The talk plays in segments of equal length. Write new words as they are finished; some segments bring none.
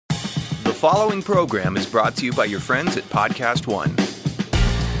following program is brought to you by your friends at Podcast One.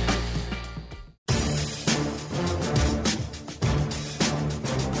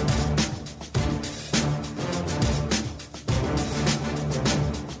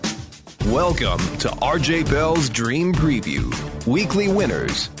 Welcome to RJ Bell's Dream Preview. Weekly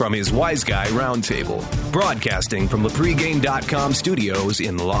winners from his Wise Guy Roundtable. Broadcasting from the pregame.com studios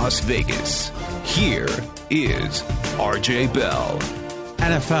in Las Vegas. Here is RJ Bell.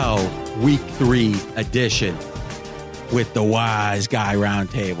 NFL Week 3 edition with the Wise Guy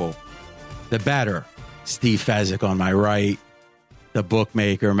Roundtable. The better, Steve Fezzik on my right. The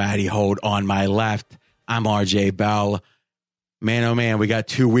bookmaker, Matty Holt on my left. I'm RJ Bell. Man, oh man, we got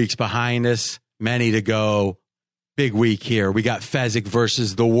 2 weeks behind us. Many to go. Big week here. We got Fezzik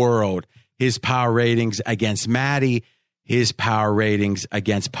versus the world. His power ratings against Matty. His power ratings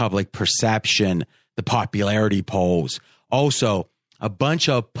against public perception. The popularity polls. Also, a bunch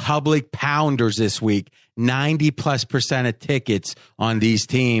of public pounders this week. 90+% of tickets on these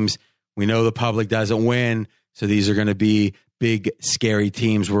teams. We know the public doesn't win, so these are going to be big, scary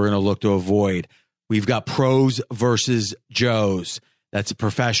teams we're going to look to avoid. We've got pros versus Joes. That's the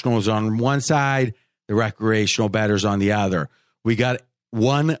professionals on one side, the recreational bettors on the other. We got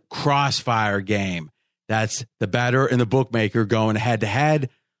one crossfire game. That's the bettor and the bookmaker going head to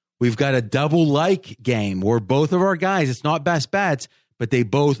head. We've got a double like game where both of our guys, it's not best bets, but they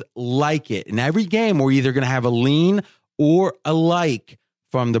both like it. In every game, we're either going to have a lean or a like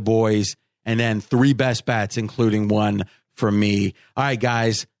from the boys, and then 3 best bets, including one from me. All right,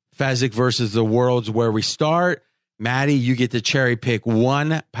 guys. Fezzik versus the world's where we start. Matty, you get to cherry pick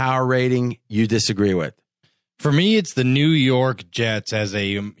one power rating you disagree with. For me, it's the New York Jets as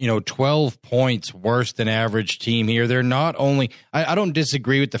a 12 points worse than average team here. They're not only I don't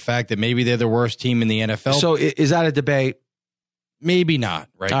disagree with the fact that maybe they're the worst team in the NFL. So is that a debate? Maybe not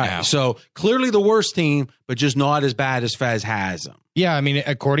right now. So clearly the worst team, but just not as bad as Fez has them. Yeah, I mean,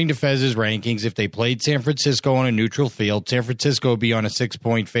 according to Fez's rankings, if they played San Francisco on a neutral field, San Francisco would be on a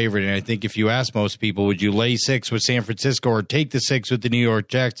 6-point favorite. And I think if you ask most people, would you lay 6 with San Francisco or take the 6 with the New York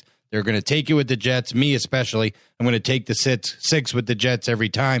Jets? They're going to take it with the Jets, me especially. I'm going to take the 6 with the Jets every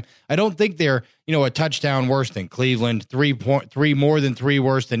time. I don't think they're, a touchdown worse than Cleveland, 3 more than 3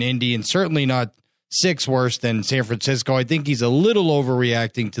 worse than Indy, and certainly not 6 worse than San Francisco. I think he's a little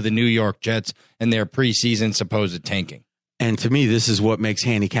overreacting to the New York Jets and their preseason supposed tanking. And to me, this is what makes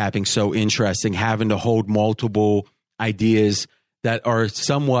handicapping so interesting, having to hold multiple ideas that are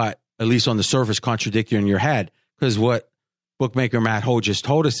somewhat, at least on the surface, contradictory in your head. Because what bookmaker Matt Holt just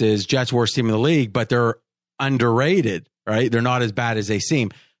told us is Jets worst team in the league, but they're underrated, right? They're not as bad as they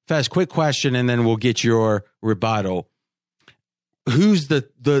seem. Fez, quick question, and then we'll get your rebuttal. Who's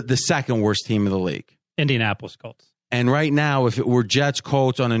the second worst team in the league? Indianapolis Colts. And right now, if it were Jets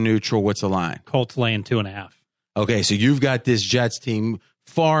Colts on a neutral, what's the line? Colts laying 2.5. Okay, so you've got this Jets team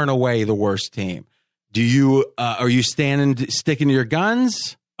far and away the worst team. Do you are you sticking to your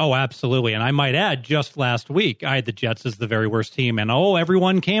guns? Oh, absolutely. And I might add, just last week, I had the Jets as the very worst team. And,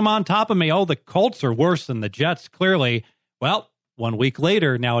 everyone came on top of me. Oh, the Colts are worse than the Jets, clearly. Well, 1 week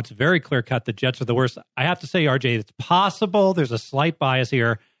later, now it's very clear-cut the Jets are the worst. I have to say, RJ, it's possible there's a slight bias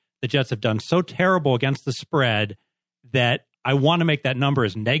here. The Jets have done so terrible against the spread that I want to make that number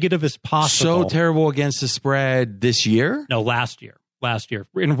as negative as possible. So terrible against the spread this year? No, last year.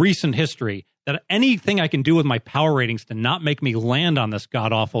 In recent history, that anything I can do with my power ratings to not make me land on this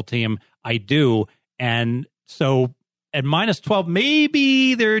god-awful team, I do. And so at -12,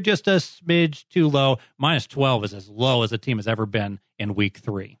 maybe they're just a smidge too low. -12 is as low as a team has ever been in week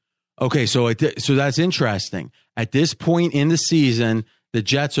 3. Okay, so that's interesting. At this point in the season, the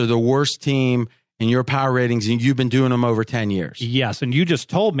Jets are the worst team in your power ratings, and you've been doing them over 10 years. Yes, and you just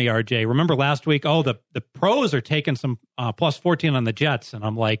told me, RJ, remember last week, the pros are taking some +14 on the Jets, and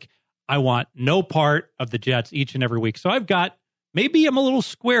I'm like, I want no part of the Jets each and every week. So maybe I'm a little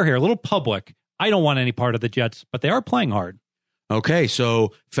square here, a little public. I don't want any part of the Jets, but they are playing hard. Okay,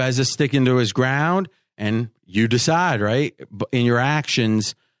 so Fez is sticking to his ground, and you decide, right? In your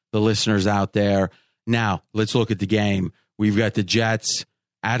actions, the listeners out there. Now, let's look at the game. We've got the Jets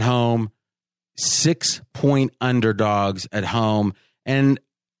at home, 6-point underdogs at home. And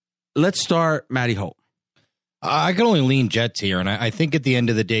let's start Matty Holt. I can only lean Jets here, and I think at the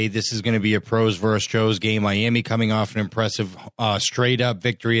end of the day, this is going to be a pros versus Joes game. Miami coming off an impressive straight-up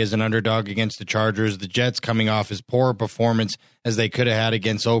victory as an underdog against the Chargers. The Jets coming off as poor performance as they could have had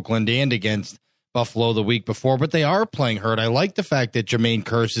against Oakland and against Buffalo the week before, but they are playing hurt. I like the fact that Jermaine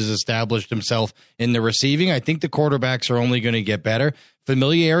Kearse has established himself in the receiving. I think the quarterbacks are only going to get better.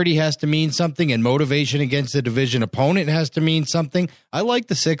 Familiarity has to mean something, and motivation against a division opponent has to mean something. I like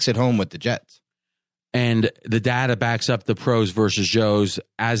the 6 at home with the Jets. And the data backs up the pros versus Joes.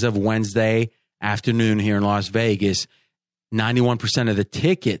 As of Wednesday afternoon here in Las Vegas, 91% of the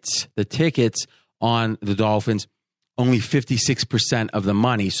tickets on the Dolphins, only 56% of the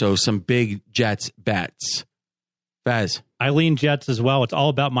money. So some big Jets bets. Fez. I lean Jets as well. It's all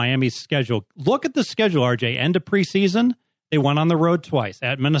about Miami's schedule. Look at the schedule, RJ. End of preseason, they went on the road twice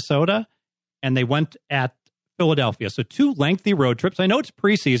at Minnesota, and they went at Philadelphia. So 2 lengthy road trips. I know it's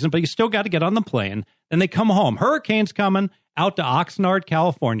preseason, but you still got to get on the plane. Then they come home. Hurricanes coming out to Oxnard,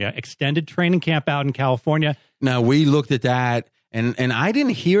 California. Extended training camp out in California. Now, we looked at that, and I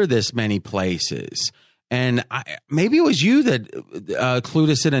didn't hear this many places. And maybe it was you that clued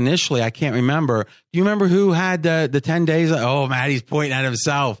us in initially. I can't remember. Do you remember who had the 10 days? Oh, Maddie's pointing at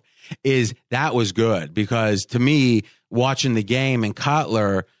himself. That was good, because to me, watching the game and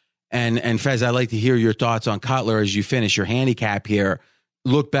Cutler, and Fez, I'd like to hear your thoughts on Cutler as you finish your handicap here.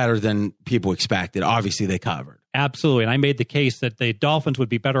 Look better than people expected. Obviously, they covered. Absolutely. And I made the case that the Dolphins would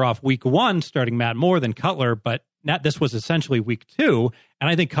be better off week 1 starting Matt Moore than Cutler, but this was essentially week 2. And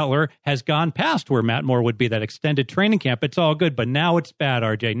I think Cutler has gone past where Matt Moore would be, that extended training camp. It's all good, but now it's bad,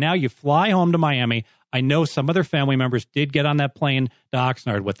 RJ. Now you fly home to Miami. I know some of their family members did get on that plane to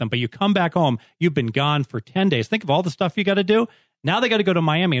Oxnard with them, but you come back home, you've been gone for 10 days. Think of all the stuff you got to do. Now they got to go to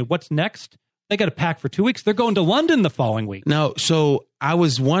Miami. And what's next? They got to pack for 2 weeks. They're going to London the following week. No, so I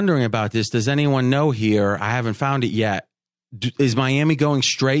was wondering about this. Does anyone know here? I haven't found it yet. Is Miami going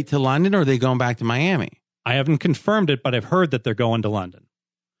straight to London, or are they going back to Miami? I haven't confirmed it, but I've heard that they're going to London.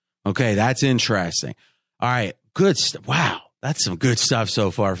 Okay, that's interesting. All right, good. Wow, that's some good stuff so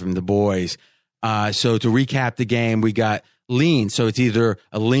far from the boys. So to recap the game, we got lean. So it's either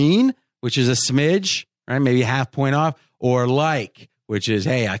a lean, which is a smidge, right, maybe a half point off, or like, which is,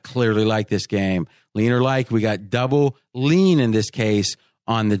 hey, I clearly like this game. Lean or like, we got double lean in this case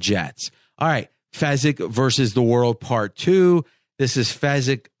on the Jets. All right, Fezzik versus the World Part 2. This is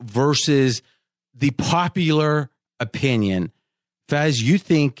Fezzik versus the popular opinion. Fez, you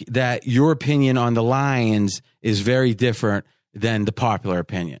think that your opinion on the Lions is very different than the popular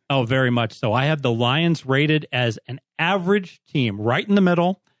opinion. Oh, very much so. I have the Lions rated as an average team, right in the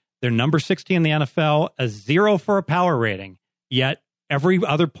middle. They're number 60 in the NFL, a 0 for a power rating. Yet every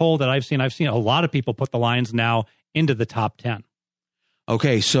other poll that I've seen a lot of people put the Lions now into the top 10.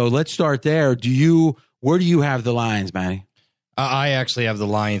 Okay, so let's start there. Where do you have the Lions, Manny? I actually have the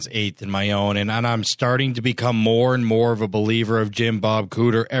Lions 8th in my own, and I'm starting to become more and more of a believer of Jim Bob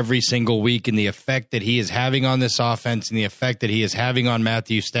Cooter every single week, and the effect that he is having on this offense and the effect that he is having on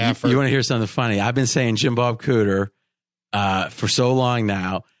Matthew Stafford. You want to hear something funny? I've been saying Jim Bob Cooter for so long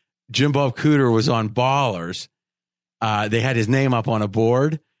now. Jim Bob Cooter was on Ballers. They had his name up on a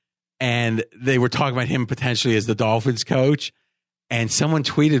board, and they were talking about him potentially as the Dolphins coach. And someone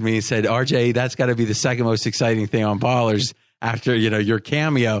tweeted me and said, RJ, that's got to be the second most exciting thing on Ballers after, your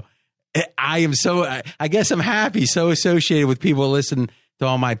cameo. I guess I'm happy, so associated with people who listen to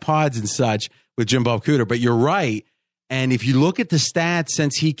all my pods and such with Jim Bob Cooter. But you're right. And if you look at the stats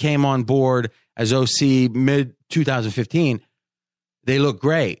since he came on board as OC mid-2015, they look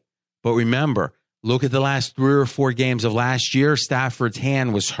great. But remember, look at the last 3 or 4 games of last year. Stafford's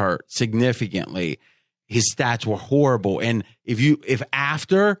hand was hurt significantly. His stats were horrible. And if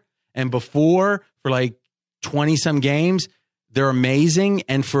after and before for like 20-some games, they're amazing.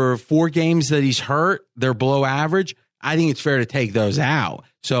 And for 4 games that he's hurt, they're below average. I think it's fair to take those out.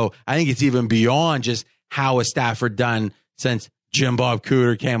 So I think it's even beyond just how has Stafford done since Jim Bob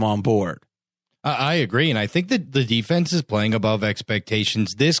Cooter came on board. I agree, and I think that the defense is playing above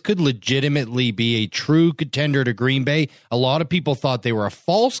expectations. This could legitimately be a true contender to Green Bay. A lot of people thought they were a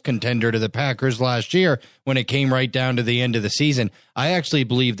false contender to the Packers last year when it came right down to the end of the season. I actually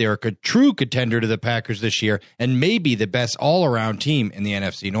believe they're a true contender to the Packers this year and maybe the best all-around team in the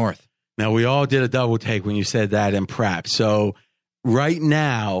NFC North. Now, we all did a double take when you said that in prep. So right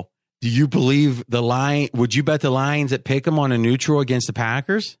now, do you believe the line? Would you bet the Lions at Pick'em on a neutral against the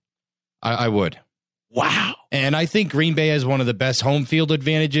Packers? I would. Wow. And I think Green Bay has one of the best home field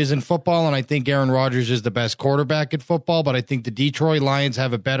advantages in football, and I think Aaron Rodgers is the best quarterback at football, but I think the Detroit Lions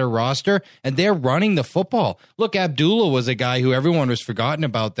have a better roster, and they're running the football. Look, Abdullah was a guy who everyone was forgotten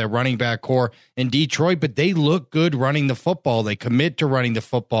about, their running back core in Detroit, but they look good running the football. They commit to running the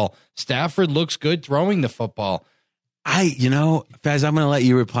football. Stafford looks good throwing the football. Fez, I'm going to let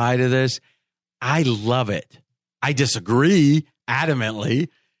you reply to this. I love it. I disagree adamantly,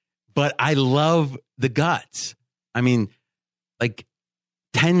 but I love the guts. I mean, like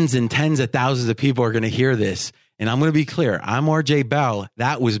tens and tens of thousands of people are going to hear this. And I'm going to be clear. I'm RJ Bell.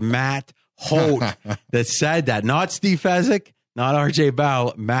 That was Matt Holt that said that. Not Steve Fezzik, not RJ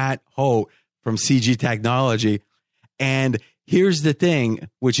Bell, Matt Holt from CG Technology. And here's the thing,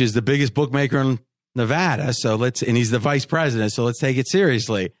 which is the biggest bookmaker in Nevada. And he's the vice president. So let's take it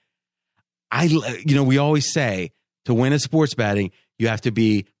seriously. We always say to win at sports betting, you have to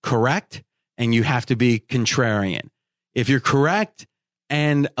be correct and you have to be contrarian. If you're correct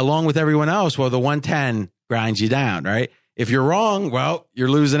and along with everyone else, well, the 110 grinds you down, right? If you're wrong, well, you're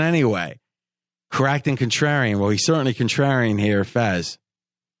losing anyway. Correct and contrarian. Well, he's certainly contrarian here, Fez.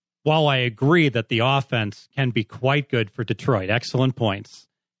 While I agree that the offense can be quite good for Detroit, excellent points,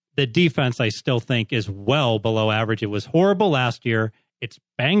 the defense I still think is well below average. It was horrible last year. It's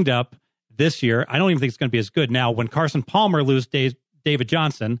banged up this year. I don't even think it's going to be as good now. When Carson Palmer loses David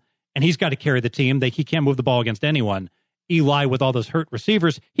Johnson, and he's got to carry the team, he can't move the ball against anyone. Eli, with all those hurt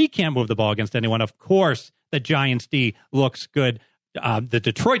receivers, he can't move the ball against anyone. Of course, the Giants D looks good. The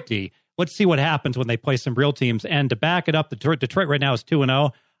Detroit D, let's see what happens when they play some real teams. And to back it up, Detroit right now is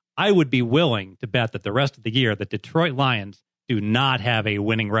 2-0. I would be willing to bet that the rest of the year, the Detroit Lions do not have a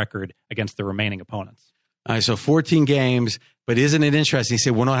winning record against the remaining opponents. All right, so 14 games, but isn't it interesting? He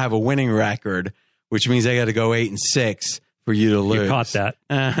said, we don't have a winning record, which means they got to go 8-6 for you to lose. You caught that.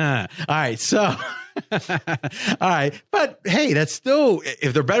 Uh-huh. All right, so... all right, but hey, that's still,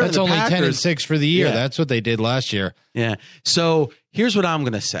 if they're better than the Packers. That's only 10-6 for the year. Yeah. That's what they did last year. Yeah. So here's what I'm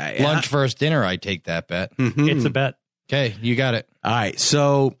going to say. Lunch versus dinner, I take that bet. Mm-hmm. It's a bet. Okay, you got it. All right,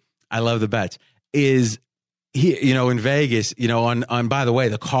 so I love the bets. Is he, in Vegas, on by the way,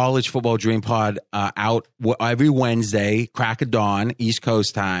 the College Football Dream Pod out every Wednesday, crack of dawn, East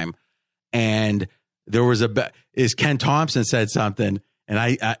Coast time, and there was a bet. Ken Thompson said something. And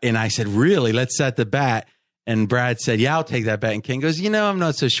I said, really? Let's set the bet. And Brad said, yeah, I'll take that bet. And Ken goes, I'm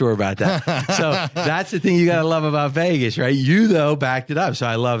not so sure about that. So that's the thing you got to love about Vegas, right? You, though, backed it up. So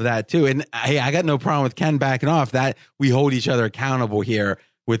I love that, too. And, hey, I got no problem with Ken backing off. That we hold each other accountable here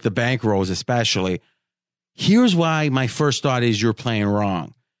with the bankrolls especially. Here's why my first thought is you're playing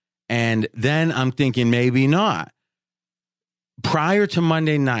wrong. And then I'm thinking maybe not. Prior to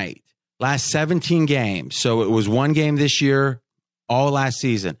Monday night, last 17 games, so it was one game this year, all last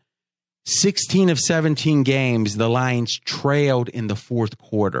season, 16 of 17 games, the Lions trailed in the fourth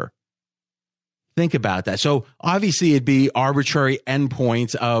quarter. Think about that. So obviously it'd be arbitrary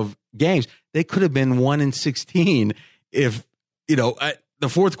endpoints of games. They could have been 1-16 if, the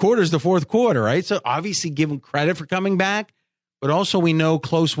fourth quarter is the fourth quarter, right? So obviously give them credit for coming back, but also we know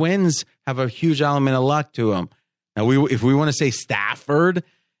close wins have a huge element of luck to them. Now, if we want to say Stafford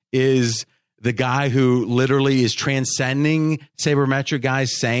is the guy who literally is transcending sabermetric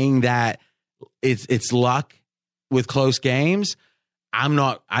guys saying that it's luck with close games, I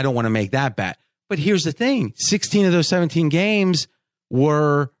don't want to make that bet. But here's the thing. 16 of those 17 games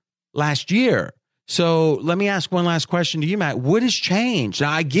were last year. So let me ask one last question to you, Matt. What has changed?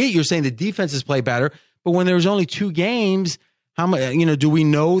 Now, I get you're saying the defenses play better, but when there's only 2 games, how much, do we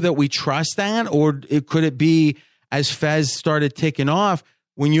know that we trust that? Or could it be, as Fez started ticking off,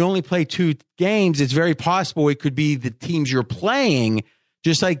 when you only play 2 games, it's very possible it could be the teams you're playing.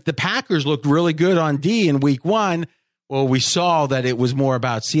 Just like the Packers looked really good on D in week 1. Well, we saw that it was more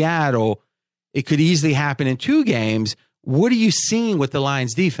about Seattle. It could easily happen in 2 games. What are you seeing with the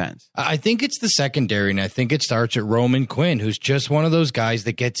Lions defense? I think it's the secondary, and I think it starts at Roman Quinn, who's just one of those guys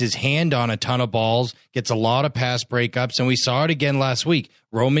that gets his hand on a ton of balls, gets a lot of pass breakups, and we saw it again last week.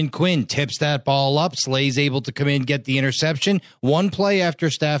 Roman Quinn tips that ball up. Slay's able to come in and get the interception. One play after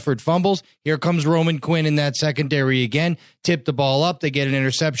Stafford fumbles, here comes Roman Quinn in that secondary again. Tip the ball up, they get an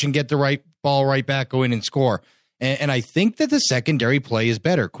interception, get the right ball right back, go in and score. And I think that the secondary play is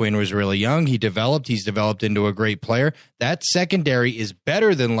better. Quinn was really young. He's developed into a great player. That secondary is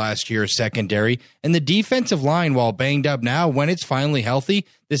better than last year's secondary. And the defensive line, while banged up now, when it's finally healthy,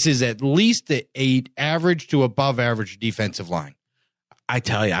 this is at least an average to above average defensive line. I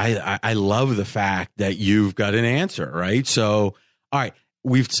tell you, I love the fact that you've got an answer, right? So, all right,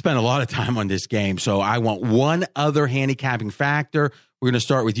 we've spent a lot of time on this game. So I want one other handicapping factor. We're going to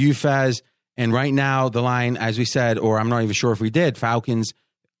start with you, Fez. And right now, the line, as we said, or I'm not even sure if we did, Falcons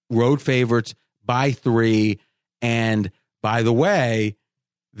road favorites by 3. And by the way,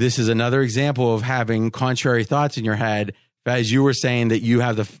 this is another example of having contrary thoughts in your head. As you were saying that you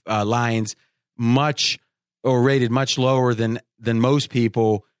have the Lions rated much lower than most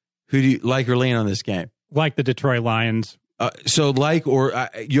people. Who do you like or lean on this game? Like the Detroit Lions. So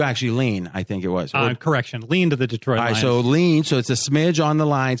you actually lean, I think it was. Correction, lean to the Detroit All right, Lions. so lean. So it's a smidge on the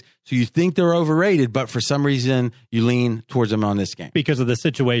Lions. So you think they're overrated, but for some reason you lean towards them on this game. Because of the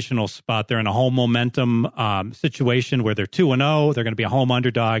situational spot. They're in a home momentum situation where they're 2-0. They're going to be a home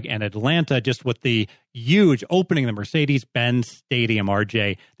underdog. And Atlanta, just with the huge opening the Mercedes-Benz Stadium,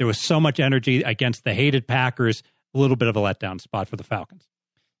 RJ, there was so much energy against the hated Packers. A little bit of a letdown spot for the Falcons.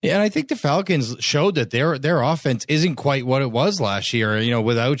 Yeah, and I think the Falcons showed that their offense isn't quite what it was last year,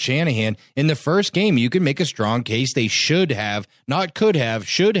 without Shanahan. In the first game, you could make a strong case they should have lost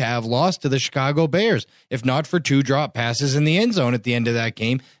to the Chicago Bears, if not for 2 drop passes in the end zone at the end of that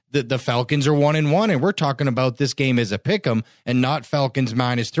game. The Falcons are 1-1, and we're talking about this game as a pick'em and not Falcons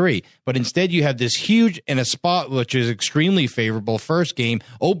 -3. But instead, you have this huge in a spot which is extremely favorable first game,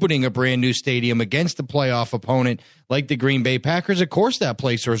 opening a brand new stadium against a playoff opponent like the Green Bay Packers. Of course, that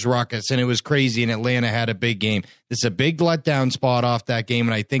place was ruckus, and it was crazy, and Atlanta had a big game. This is a big letdown spot off that game,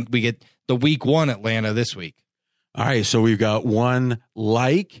 and I think we get the week 1 Atlanta this week. All right, so we've got 1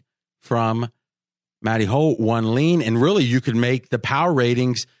 like from Matty Holt, 1 lean, and really you could make the power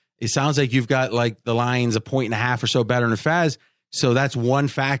ratings. It sounds like you've got like the Lions 1.5 or so better than Fez. So that's one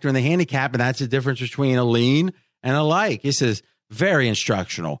factor in the handicap, and that's the difference between a lean and a like. This is very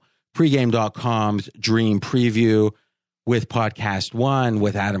instructional. Pregame.com's Dream Preview with Podcast One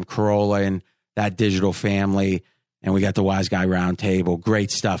with Adam Carolla and that digital family. And we got the Wise Guy Roundtable.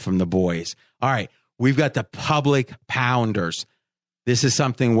 Great stuff from the boys. All right, we've got the Public Pounders. This is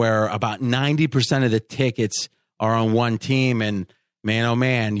something where about 90% of the tickets are on one team, and man, oh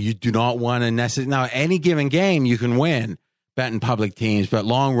man, you do not want to necessarily. Now, any given game you can win betting public teams, but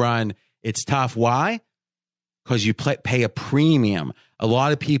long run, it's tough. Why? Because you pay a premium. A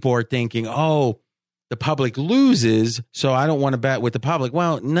lot of people are thinking, oh, the public loses, so I don't want to bet with the public.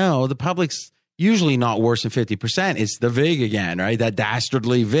 Well, no, the public's usually not worse than 50%. It's the VIG again, right? That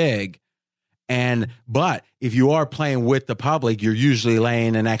dastardly VIG. But if you are playing with the public, you're usually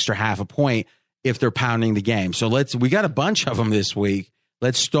laying an extra half a point if they're pounding the game. So we got a bunch of them this week.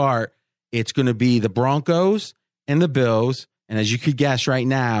 Let's start. It's going to be the Broncos and the Bills. And as you could guess right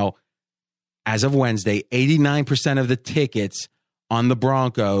now, as of Wednesday, 89% of the tickets on the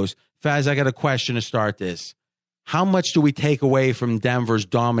Broncos. Faz, I got a question to start this. How much do we take away from Denver's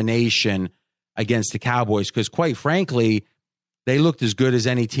domination against the Cowboys? Because quite frankly, they looked as good as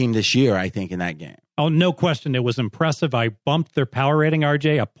any team this year, I think, in that game. Oh, no question. It was impressive. I bumped their power rating,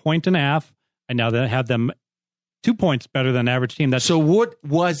 RJ, 1.5. I now have them 2 points better than average team. So what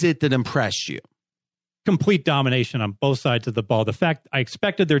was it that impressed you? Complete domination on both sides of the ball. The fact I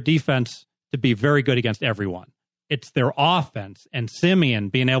expected their defense to be very good against everyone. It's their offense and Simeon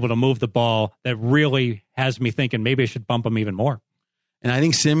being able to move the ball that really has me thinking maybe I should bump them even more. And I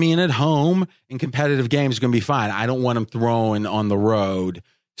think Simeon at home in competitive games is going to be fine. I don't want him throwing on the road.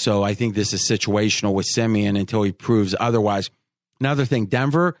 So I think this is situational with Simeon until he proves otherwise. Another thing,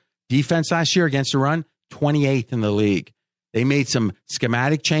 Denver defense last year against the run, 28th in the league. They made some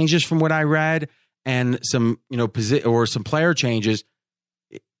schematic changes from what I read and some, some player changes.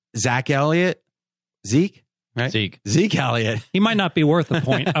 Zeke Elliott, right? Zeke Elliott. He might not be worth a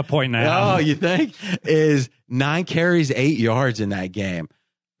point and a half. Oh, you think? Is 9 carries, 8 yards in that game.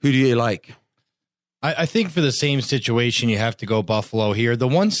 Who do you like? I think for the same situation, you have to go Buffalo here. The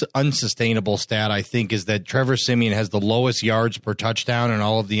one unsustainable stat, I think, is that Trevor Siemian has the lowest yards per touchdown in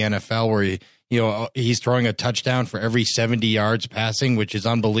all of the NFL, where he's throwing a touchdown for every 70 yards passing, which is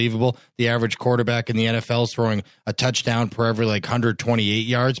unbelievable. The average quarterback in the NFL is throwing a touchdown per every 128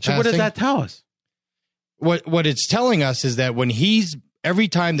 yards passing. So what does that tell us? What it's telling us is that every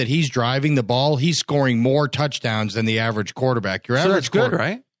time that he's driving the ball, he's scoring more touchdowns than the average quarterback. So that's good,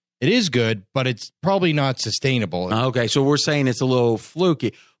 right? It is good, but it's probably not sustainable. Okay, so we're saying it's a little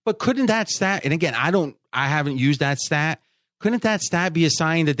fluky. But couldn't that stat, and again, I haven't used that stat, couldn't that stat be a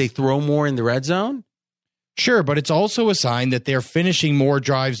sign that they throw more in the red zone? Sure, but it's also a sign that they're finishing more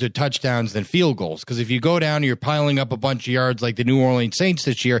drives with touchdowns than field goals. Because if you go down and you're piling up a bunch of yards like the New Orleans Saints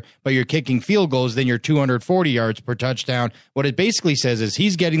this year, but you're kicking field goals, then you're 240 yards per touchdown. What it basically says is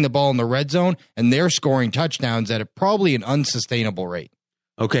he's getting the ball in the red zone, and they're scoring touchdowns at probably an unsustainable rate.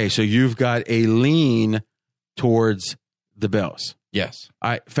 Okay, so you've got a lean towards the Bills. Yes. All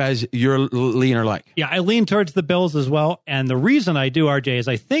right, Fez, you're lean or like? Yeah, I lean towards the Bills as well. And the reason I do, RJ, is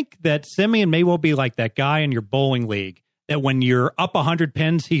I think that Simeon may well be like that guy in your bowling league, that when you're up 100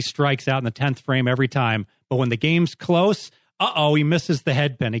 pins, he strikes out in the 10th frame every time. But when the game's close, he misses the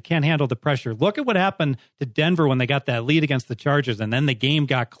head pin. He can't handle the pressure. Look at what happened to Denver when they got that lead against the Chargers, and then the game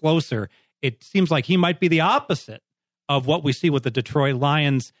got closer. It seems like he might be the opposite of what we see with the Detroit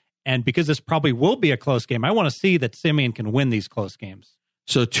Lions And because this probably will be a close game, I want to see that Simeon can win these close games.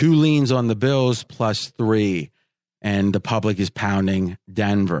 So 2 leans on the Bills +3, and the public is pounding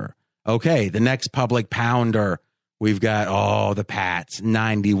Denver. Okay, the next public pounder, we've got the Pats,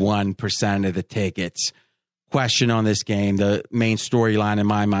 91% of the tickets. Question on this game, the main storyline in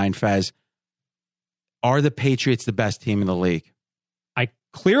my mind, Fez, are the Patriots the best team in the league? I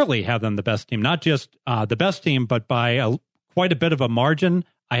clearly have them the best team, not just the best team, but by quite a bit of a margin.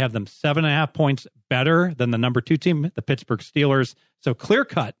 I have them 7.5 points better than the number 2 team, the Pittsburgh Steelers. So clear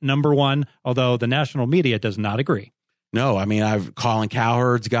cut number 1, although the national media does not agree. No, I mean, Colin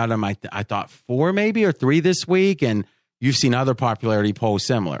Cowherd's got them, I thought 4 maybe or 3 this week, and you've seen other popularity polls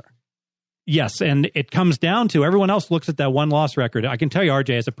similar. Yes, and it comes down to everyone else looks at that one-loss record. I can tell you,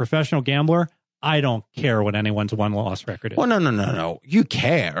 RJ, as a professional gambler, I don't care what anyone's one-loss record is. Well, no. You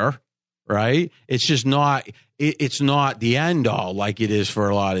care, right? It's just not. It's not the end all like it is for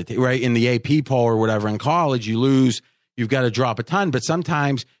a lot of right in the AP poll or whatever. In college, you lose, you've got to drop a ton. But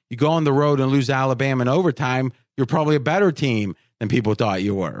sometimes you go on the road and lose to Alabama in overtime. You're probably a better team than people thought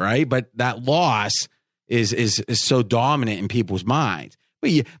you were, right? But that loss is so dominant in people's minds.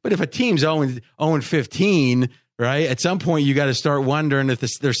 But if a team's 0-15, right, at some point you got to start wondering if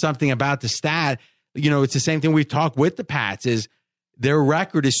there's something about the stat. It's the same thing we've talked with the Pats is their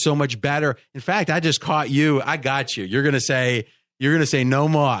record is so much better. In fact, I just caught you. I got you. You're gonna say no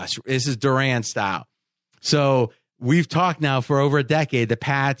Moss. This is Durant style. So we've talked now for over a decade. The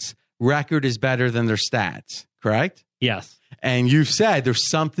Pats' record is better than their stats. Correct? Yes. And you've said there's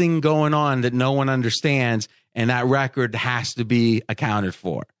something going on that no one understands, and that record has to be accounted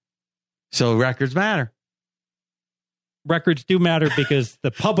for. So records matter. Records do matter because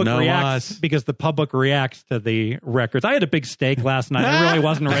the public reacts. Because the public reacts to the records. I had a big steak last night. I really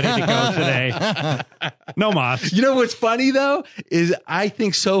wasn't ready to go today. No Moss. You know what's funny though is I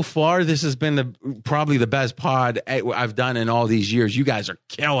think so far this has been probably the best pod I've done in all these years. You guys are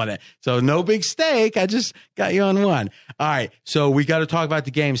killing it. So no big steak. I just got you on one. All right. So we got to talk about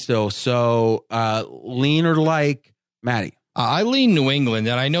the game still. So lean or like Maddie. I lean New England,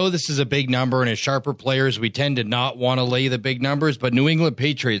 and I know this is a big number, and as sharper players, we tend to not want to lay the big numbers, but New England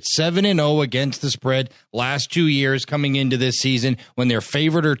Patriots 7-0 against the spread last 2 years coming into this season when they're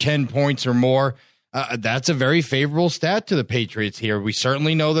favored or 10 points or more. That's a very favorable stat to the Patriots here. We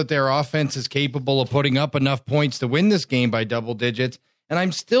certainly know that their offense is capable of putting up enough points to win this game by double digits, and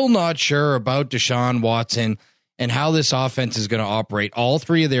I'm still not sure about Deshaun Watson and how this offense is going to operate. All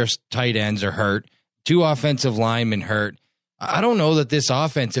 3 of their tight ends are hurt, 2 offensive linemen hurt. I don't know that this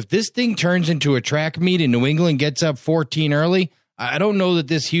offense, if this thing turns into a track meet and New England gets up 14 early, I don't know that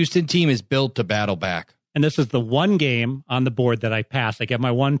this Houston team is built to battle back. And this is the one game on the board that I pass. I get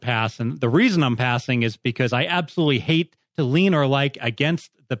my one pass. And the reason I'm passing is because I absolutely hate to lean or like against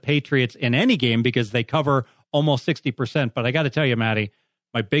the Patriots in any game because they cover almost 60%. But I got to tell you, Maddie,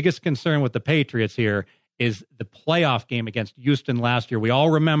 my biggest concern with the Patriots here is the playoff game against Houston last year. We all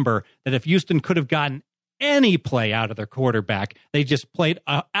remember that if Houston could have gotten any play out of their quarterback. They just played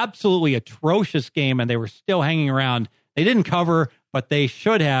an absolutely atrocious game, and they were still hanging around. They didn't cover, but they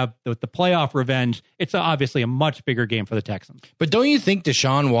should have. With the playoff revenge, it's obviously a much bigger game for the Texans. But don't you think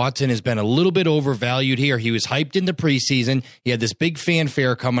Deshaun Watson has been a little bit overvalued here? He was hyped in the preseason. He had this big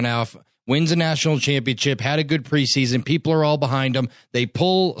fanfare coming out, wins a national championship, had a good preseason. People are all behind him. They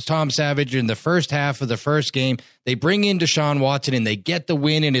pull Tom Savage in the first half of the first game. They bring in Deshaun Watson, and they get the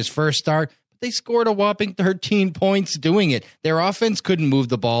win in his first start. They scored a whopping 13 points doing it. Their offense couldn't move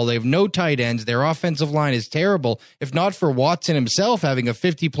the ball. They have no tight ends. Their offensive line is terrible. If not for Watson himself having a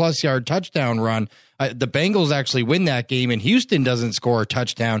 50-plus yard touchdown run, the Bengals actually win that game, and Houston doesn't score a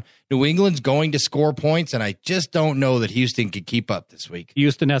touchdown. New England's going to score points, and I just don't know that Houston can keep up this week.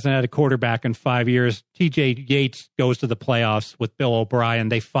 Houston hasn't had a quarterback in 5 years. TJ Yates goes to the playoffs with Bill O'Brien.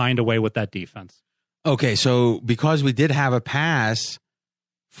 They find a way with that defense. Okay, so because we did have a pass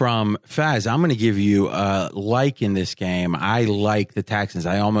from Fez, I'm going to give you a like in this game. I like the Texans.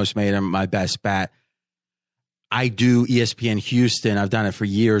 I almost made them my best bet. I do ESPN Houston. I've done it for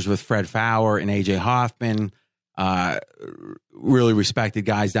years with Fred Fowler and AJ Hoffman. Really respected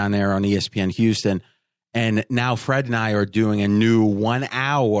guys down there on ESPN Houston. And now Fred and I are doing a new 1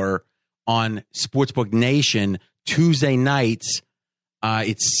 hour on Sportsbook Nation Tuesday nights.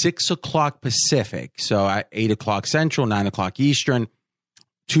 It's 6 o'clock Pacific. So 8 o'clock Central, 9 o'clock Eastern.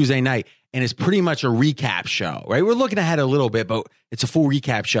 Tuesday night, and it's pretty much a recap show, right? We're looking ahead a little bit, but it's a full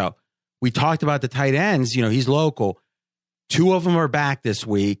recap show. We talked about the tight ends. He's local. 2 of them are back this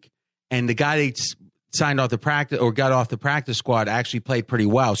week, and the guy that signed off the practice or got off the practice squad actually played pretty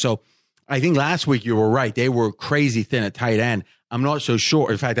well. So I think last week you were right. They were crazy thin at tight end. I'm not so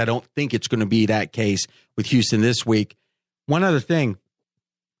sure. In fact, I don't think it's going to be that case with Houston this week. One other thing.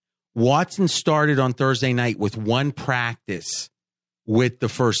 Watson started on Thursday night with one practice with the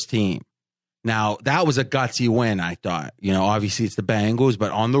first team. Now, that was a gutsy win, I thought. Obviously it's the Bengals,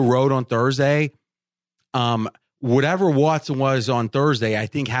 but on the road on Thursday, whatever Watson was on Thursday, I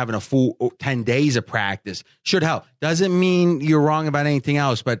think having a full 10 days of practice should help. Doesn't mean you're wrong about anything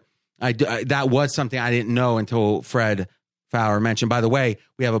else, but that was something I didn't know until Fred Fowler mentioned. By the way,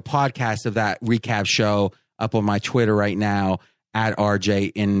 we have a podcast of that recap show up on my Twitter right now at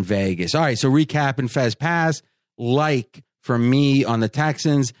RJ in Vegas. All right, so recap and Fez Pass. Like from me on the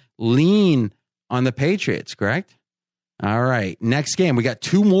Texans, lean on the Patriots, correct? All right, next game. We got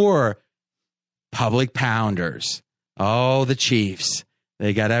 2 more public pounders. Oh, the Chiefs.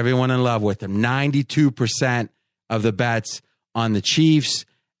 They got everyone in love with them. 92% of the bets on the Chiefs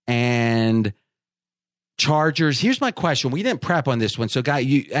and Chargers. Here's my question. We didn't prep on this one, so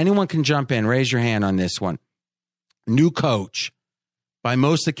anyone can jump in. Raise your hand on this one. New coach. By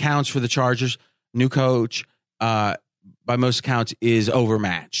most accounts for the Chargers, new coach, by most accounts, is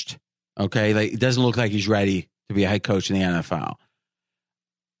overmatched. Okay? It doesn't look like he's ready to be a head coach in the NFL.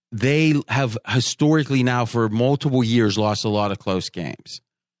 They have historically now for multiple years lost a lot of close games.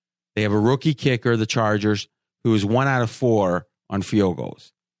 They have a rookie kicker, the Chargers, who is 1 out of 4 on field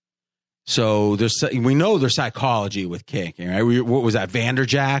goals. So we know their psychology with kicking, right? What was that?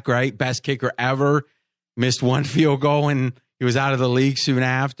 Vanderjack, right? Best kicker ever. Missed 1 field goal and he was out of the league soon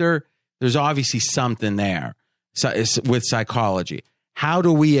after. There's obviously something there with psychology. How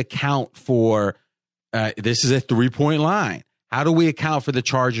do we account for, this is a 3-point line. How do we account for the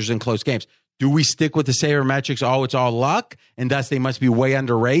Chargers in close games? Do we stick with the sabermetrics? Oh, it's all luck, and thus they must be way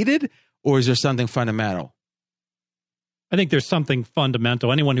underrated? Or is there something fundamental? I think there's something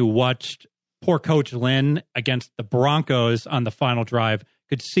fundamental. Anyone who watched poor Coach Lynn against the Broncos on the final drive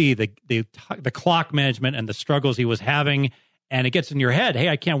could see the clock management and the struggles he was having. And it gets in your head, hey,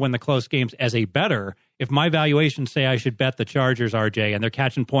 I can't win the close games as a bettor. If my valuations say I should bet the Chargers, RJ, and they're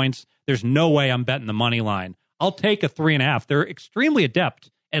catching points, there's no way I'm betting the money line. I'll take a 3.5. They're extremely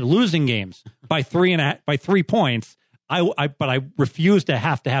adept at losing games by 3 points. But I refuse to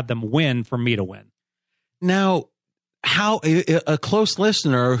have them win for me to win. Now, how a close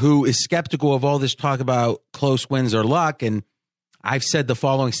listener who is skeptical of all this talk about close wins or luck, and I've said the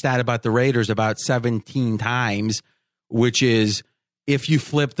following stat about the Raiders about 17 times, which is if you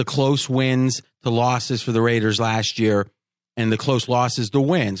flip the close wins to losses for the Raiders last year and the close losses to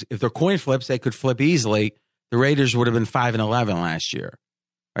wins, if they're coin flips, they could flip easily. The Raiders would have been 5-11 last year,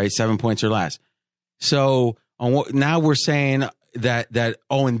 right? 7 points or less. So now we're saying that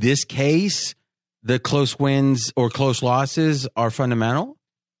in this case, the close wins or close losses are fundamental?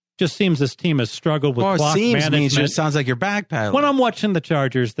 Just seems this team has struggled with clock management. It sounds like you're backpedaling. When I'm watching the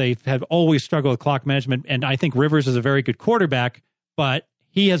Chargers, they have always struggled with clock management, and I think Rivers is a very good quarterback, but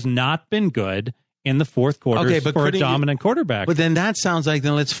he has not been good in the fourth quarter for a dominant quarterback. But then that sounds like,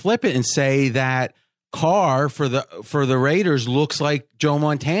 then let's flip it and say that Carr for the Raiders looks like Joe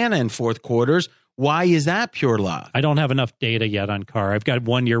Montana in fourth quarters. Why is that pure luck? I don't have enough data yet on Carr. I've got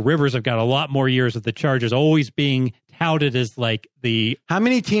 1 year. Rivers have got a lot more years of the Chargers always being touted as like the... How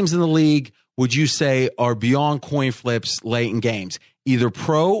many teams in the league would you say are beyond coin flips late in games? Either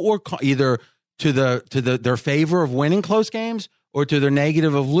pro or either to their favor of winning close games or to their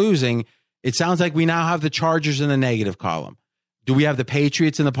negative of losing. It sounds like we now have the Chargers in the negative column. Do we have the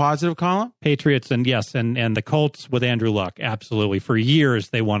Patriots in the positive column? Patriots and the Colts with Andrew Luck. Absolutely. For years,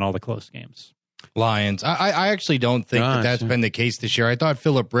 they won all the close games. Lions. I actually don't think that's been the case this year. I thought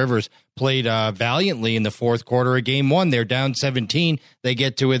Phillip Rivers played valiantly in the fourth quarter of game one. They're down 17. They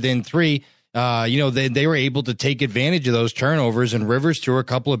get to within 3. They were able to take advantage of those turnovers, and Rivers threw a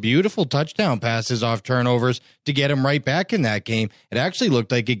couple of beautiful touchdown passes off turnovers to get him right back in that game. It actually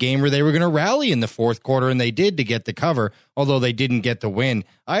looked like a game where they were going to rally in the fourth quarter, and they did to get the cover, although they didn't get the win.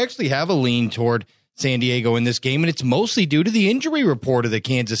 I actually have a lean toward San Diego in this game, and it's mostly due to the injury report of the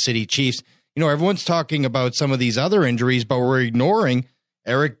Kansas City Chiefs. Everyone's talking about some of these other injuries, but we're ignoring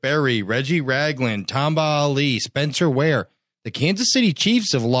Eric Berry, Reggie Ragland, Tamba Ali, Spencer Ware. The Kansas City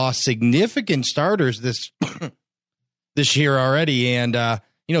Chiefs have lost significant starters this year already, and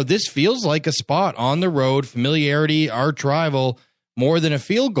this feels like a spot on the road, familiarity, arch rival, more than a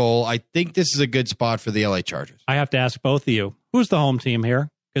field goal. I think this is a good spot for the LA Chargers. I have to ask both of you, who's the home team here?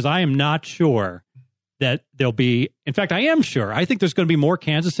 Because I am not sure that there'll be, in fact, I am sure. I think there's going to be more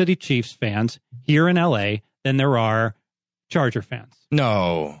Kansas City Chiefs fans here in LA than there are Charger fans.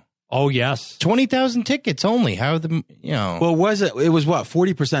 No. Oh, yes. 20,000 tickets only. How the, Well, it was what,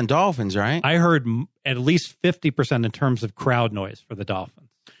 40% Dolphins, right? I heard at least 50% in terms of crowd noise for the Dolphins.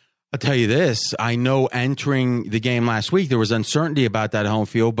 I'll tell you this. I know entering the game last week, there was uncertainty about that home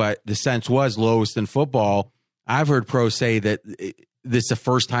field, but the sense was lowest in football. I've heard pros say that this is the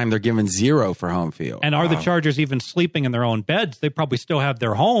first time they're given 0 for home field. And are the Chargers even sleeping in their own beds? They probably still have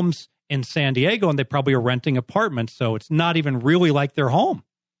their homes in San Diego, and they probably are renting apartments, so it's not even really like their home.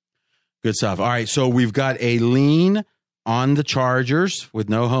 Good stuff. All right, so we've got a lean on the Chargers with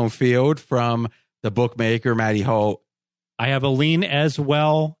no home field from the bookmaker, Matty Holt. I have a lean as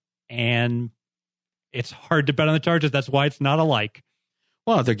well, and it's hard to bet on the Chargers. That's why it's not a like.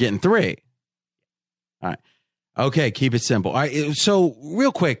 Well, they're getting 3. All right. Okay, keep it simple. All right, so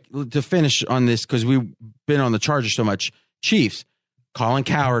real quick to finish on this, because we've been on the Chargers so much. Chiefs, Colin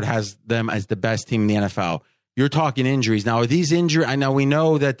Cowherd has them as the best team in the NFL. You're talking injuries. Now, are these injuries? I know we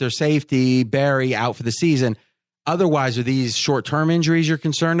know that their safety, Barry, out for the season. Otherwise, are these short-term injuries you're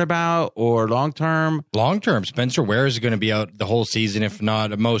concerned about or long-term? Long-term. Spencer Ware is going to be out the whole season, if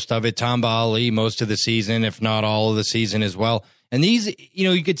not most of it. Tamba Ali, most of the season, if not all of the season as well. And these,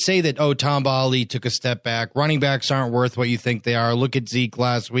 you could say that, Tamba Ali took a step back. Running backs aren't worth what you think they are. Look at Zeke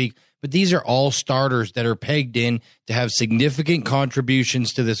last week. But these are all starters that are pegged in to have significant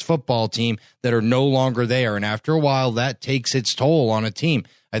contributions to this football team that are no longer there. And after a while, that takes its toll on a team.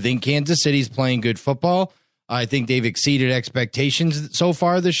 I think Kansas City's playing good football. I think they've exceeded expectations so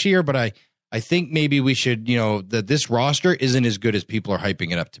far this year. But I think maybe we should, that this roster isn't as good as people are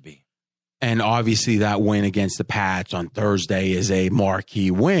hyping it up to be. And obviously that win against the Pats on Thursday is a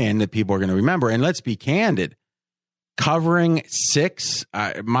marquee win that people are going to remember. And let's be candid. Covering 6,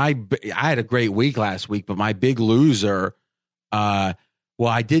 I had a great week last week, but my big loser, I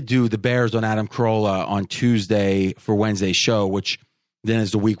did do the Bears on Adam Carolla on Tuesday for Wednesday's show, which then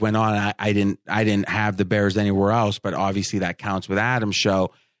as the week went on, I didn't have the Bears anywhere else, but obviously that counts with Adam's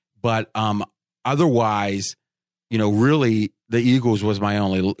show. But otherwise, really the Eagles was my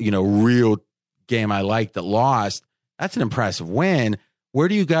only, real game I liked that lost. That's an impressive win. Where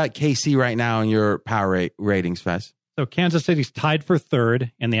do you got KC right now in your power ratings, Fez? So Kansas City's tied for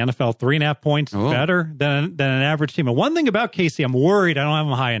 3rd in the NFL, 3.5 points better than an average team. And one thing about KC, I'm worried I don't have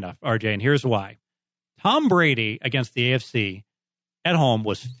them high enough, RJ, and here's why. Tom Brady against the AFC at home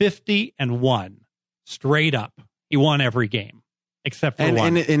was 50-1 straight up. He won every game except for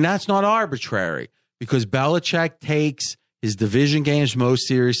one. And that's not arbitrary because Belichick takes his division games most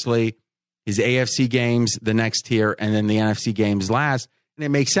seriously, his AFC games the next tier, and then the NFC games last. And it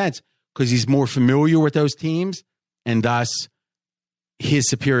makes sense because he's more familiar with those teams. And thus, his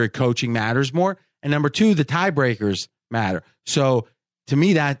superior coaching matters more. And number 2, the tiebreakers matter. So, to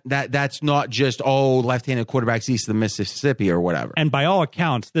me, that's not just, left-handed quarterbacks east of the Mississippi or whatever. And by all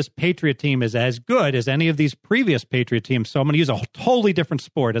accounts, this Patriot team is as good as any of these previous Patriot teams. So I'm going to use a totally different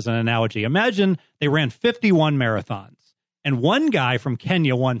sport as an analogy. Imagine they ran 51 marathons. And one guy from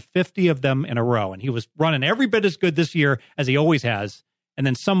Kenya won 50 of them in a row. And he was running every bit as good this year as he always has. And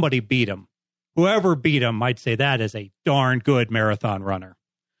then somebody beat him. Whoever beat him might say that is a darn good marathon runner.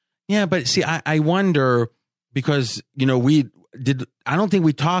 Yeah, but see, I wonder because, I don't think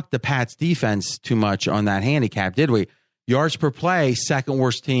we talked the Pats defense too much on that handicap, did we? Yards per play, second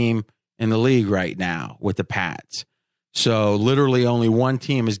worst team in the league right now with the Pats. So literally only one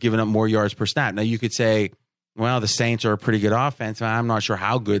team has given up more yards per snap. Now you could say, well, the Saints are a pretty good offense. I'm not sure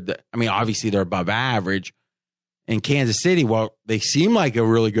how good. Obviously they're above average. In Kansas City, well, they seem like a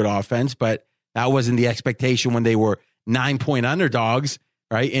really good offense, but that wasn't the expectation when they were 9-point underdogs,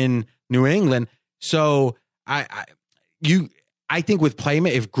 right, in New England. So I think with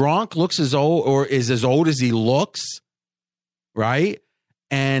playmaker, if Gronk looks as old or is as old as he looks, right,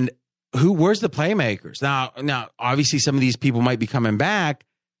 and where's the playmakers now? Obviously, some of these people might be coming back.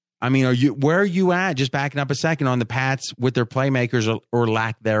 Where are you at? Just backing up a second on the Pats with their playmakers or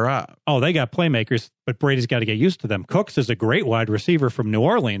lack thereof. Oh, they got playmakers, but Brady's got to get used to them. Cooks is a great wide receiver from New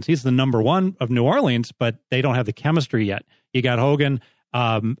Orleans. He's the number 1 of New Orleans, but they don't have the chemistry yet. You got Hogan.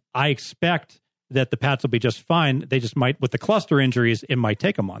 I expect that the Pats will be just fine. They just might, with the cluster injuries, it might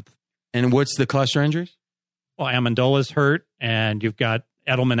take a month. And what's the cluster injuries? Well, Amendola's hurt, and you've got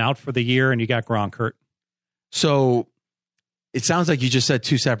Edelman out for the year, and you got Gronk hurt. So it sounds like you just said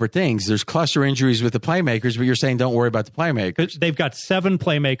 2 separate things. There's cluster injuries with the playmakers, but you're saying don't worry about the playmakers. They've got 7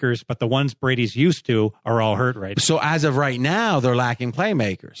 playmakers, but the ones Brady's used to are all hurt right now. So as of right now, they're lacking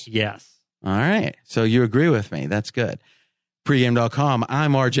playmakers. Yes. All right. So you agree with me. That's good. Pregame.com.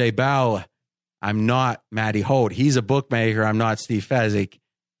 I'm RJ Bell. I'm not Matty Holt. He's a bookmaker. I'm not Steve Fezzik.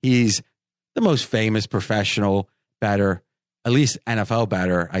 He's the most famous professional bettor at least NFL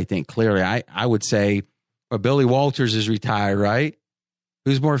better, I think, clearly. I would say Billy Walters is retired, right?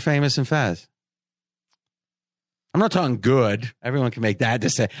 Who's more famous than Fez? I'm not talking good. Everyone can make that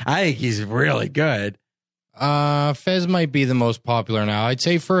decision. I think he's really good. Fez might be the most popular now. I'd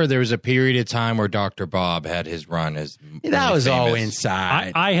say there was a period of time where Dr. Bob had his run as that was famous. all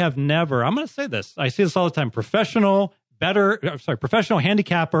inside. I have never, I'm going to say this. I see this all the time. Professional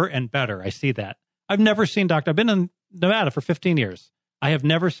handicapper and better. I see that. I've never seen I've been in Nevada for 15 years. I have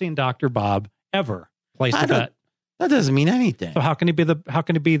never seen Dr. Bob ever place a bet. That doesn't mean anything. So how can he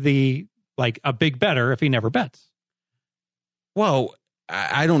be the like a big better if he never bets? Well,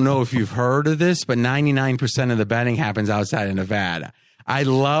 I don't know if you've heard of this, but 99% of the betting happens outside of Nevada. I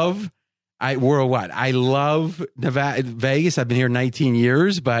love Nevada, Vegas. I've been here 19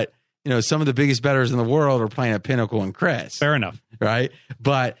 years, but some of the biggest bettors in the world are playing at Pinnacle and Chris. Fair enough. Right.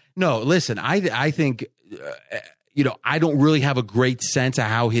 But no, listen, I think, I don't really have a great sense of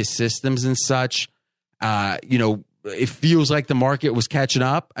how his systems and such, it feels like the market was catching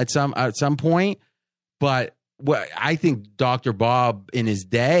up at some point, but I think Dr. Bob in his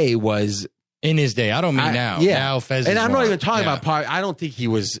day was in his day. I don't mean now. Yeah. Now Fez and is I'm more, not even talking about. I don't think he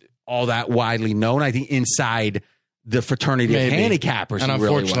was all that widely known. I think inside the fraternity of handicappers, and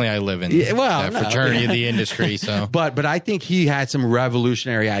unfortunately, I live in that fraternity of the industry. So, but I think he had some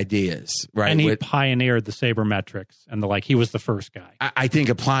revolutionary ideas, right? And he pioneered the sabermetrics and he was the first guy. I think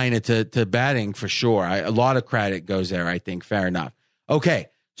applying it to betting for sure. A lot of credit goes there. I think fair enough. Okay,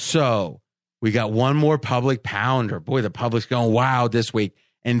 so we got one more public pounder. Boy, the public's going wild this week,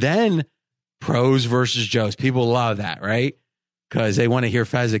 and then pros versus Joes. People love that, right? Because they want to hear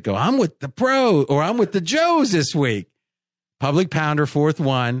Fezzik go, I'm with the pro, or I'm with the Joes this week. Public pounder, fourth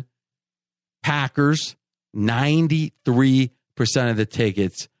one. Packers, 93% of the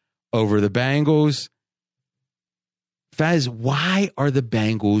tickets over the Bengals. Fez, why are the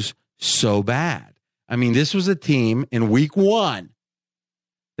Bengals so bad? I mean, this was a team in week one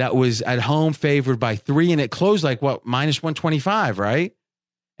that was at home favored by 3, and it closed minus 125, right?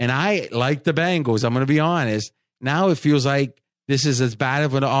 And I like the Bengals. I'm going to be honest. Now it feels like this is as bad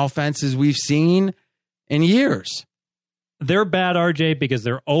of an offense as we've seen in years. They're bad, RJ, because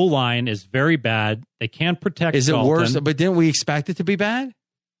their O-line is very bad. They can't protect Is it Dalton. worse? But didn't we expect it to be bad?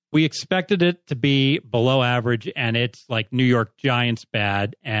 We expected it to be below average, and it's like New York Giants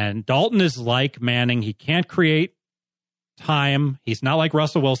bad. And Dalton is like Manning. He can't create time. He's not like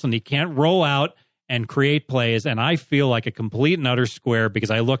Russell Wilson. He can't roll out and create plays. And I feel like a complete and utter square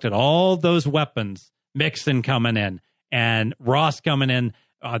because I looked at all those weapons, Mixon coming in, and Ross coming in,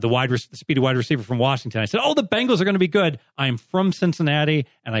 the speedy wide receiver from Washington. I said, the Bengals are going to be good. I'm from Cincinnati,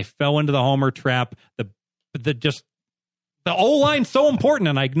 and I fell into the homer trap. The O-line's so important,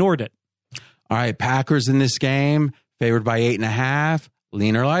 and I ignored it. All right, Packers in this game, favored by 8.5.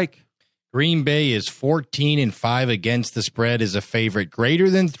 Lean or like? Green Bay is 14-5 against the spread as a favorite. Greater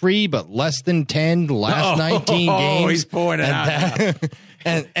than 3, but less than 10 the last 19 games. Oh, he's pointing out.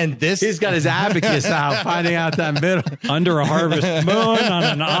 And this, he's got his abacus out, finding out that middle. Under a harvest moon on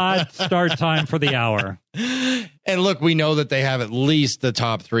an odd start time for the hour. And look, we know that they have at least the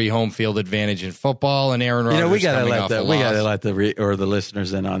top 3 home field advantage in football, and Aaron Rodgers we gotta let the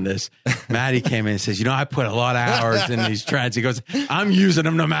listeners in on this. Maddie came in and says, I put a lot of hours in these trends. He goes, I'm using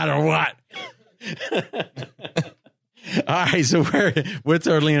them no matter what. All right, so what's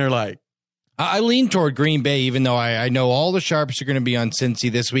our leaner like? I lean toward Green Bay, even though I know all the sharps are going to be on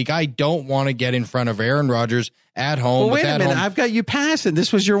Cincy this week. I don't want to get in front of Aaron Rodgers at home. Well, wait a minute. I've got you passing.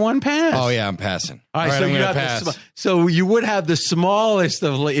 This was your one pass. Oh, yeah, I'm passing. All right, so you have pass. So you would have the smallest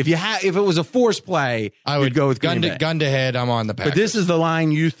of if it was a force play, I would go with gun to head. I'm on the Packers. But this is the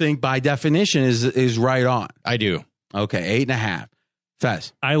line you think by definition is right on. I do. Okay, 8.5.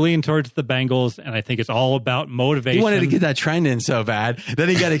 Fez. I lean towards the Bengals, and I think it's all about motivation. He wanted to get that trend in so bad. Then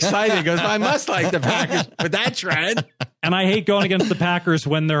he got excited. He goes, I must like the Packers with that trend. And I hate going against the Packers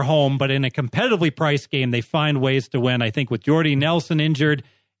when they're home, but in a competitively priced game, they find ways to win. I think with Jordy Nelson injured,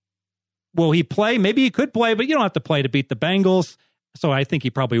 will he play? Maybe he could play, but you don't have to play to beat the Bengals. So I think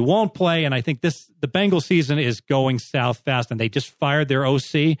he probably won't play. And I think the Bengals season is going south fast, and they just fired their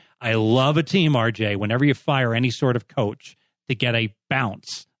OC. I love a team, RJ, whenever you fire any sort of coach, to get a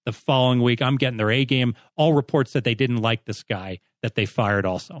bounce the following week. I'm getting their A game. All reports that they didn't like this guy that they fired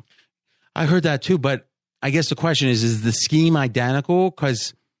also. I heard that too, but I guess the question is the scheme identical?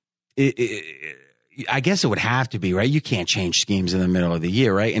 Because I guess it would have to be, right? You can't change schemes in the middle of the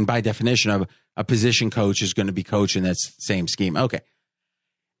year, right? And by definition, a position coach is going to be coaching that same scheme. Okay.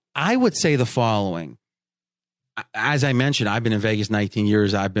 I would say the following. as I mentioned, I've been in Vegas 19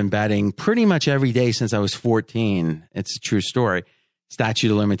 years. I've been betting pretty much every day since I was 14. It's a true story.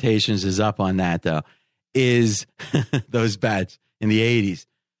 Statute of limitations is up on that, though, is those bets in the 80s.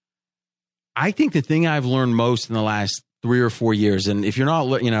 I think the thing I've learned most in the last 3 or 4 years, and if you're not,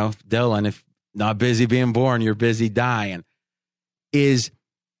 Dylan, if not busy being born, you're busy dying, is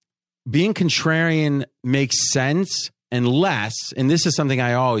being contrarian makes sense unless, and this is something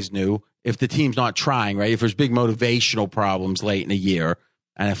I always knew, if the team's not trying, right? If there's big motivational problems late in a year,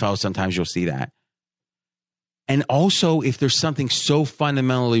 NFL, sometimes you'll see that. And also if there's something so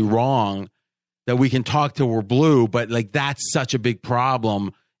fundamentally wrong that we can talk till we're blue, but like that's such a big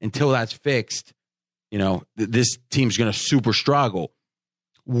problem until that's fixed, this team's going to super struggle.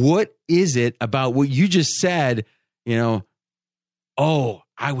 What is it about what you just said, oh,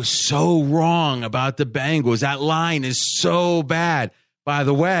 I was so wrong about the Bengals. That line is so bad. By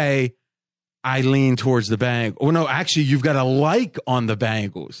the way, I lean towards the Bengals. Oh, no, actually, you've got a like on the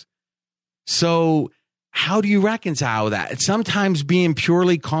Bengals. So how do you reconcile that? Sometimes being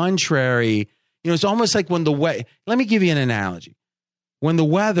purely contrary, it's almost like when let me give you an analogy. When the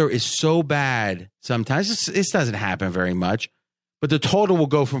weather is so bad, sometimes this doesn't happen very much, but the total will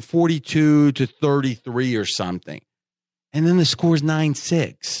go from 42 to 33 or something. And then the score is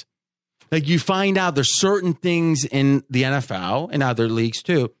 9-6. Like you find out there's certain things in the NFL and other leagues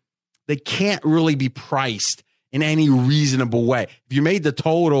too that can't really be priced in any reasonable way. If you made the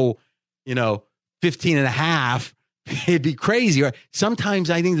total, 15.5, it'd be crazy. Right? Sometimes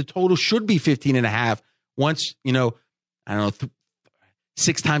I think the total should be 15.5 once, I don't know,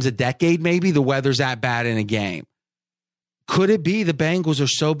 6 times a decade maybe the weather's that bad in a game. Could it be the Bengals are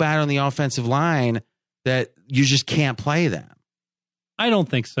so bad on the offensive line that you just can't play them? I don't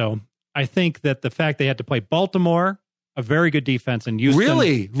think so. I think that the fact they had to play Baltimore, a very good defense, and Houston.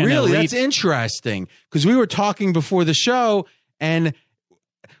 Really? That's interesting. Because we were talking before the show, and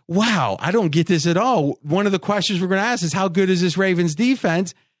wow, I don't get this at all. One of the questions we're going to ask is, how good is this Ravens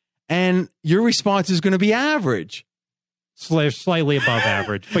defense? And your response is going to be average. Slightly above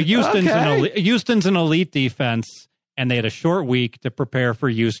average. But Houston's an elite defense, and they had a short week to prepare for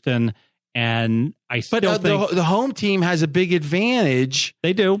Houston. And I still think the home team has a big advantage.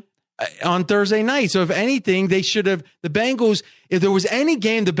 They do. On Thursday night. So if anything, the Bengals, if there was any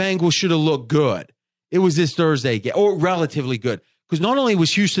game the Bengals should have looked good, it was this Thursday game, or relatively good. Because not only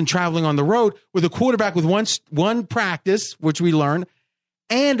was Houston traveling on the road with a quarterback with one practice, which we learned,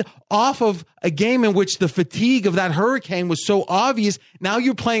 and off of a game in which the fatigue of that hurricane was so obvious, now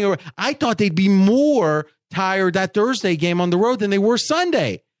you're playing. I thought they'd be more tired that Thursday game on the road than they were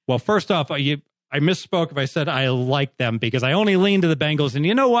Sunday. Well, first off, I misspoke if I said I like them because I only lean to the Bengals. And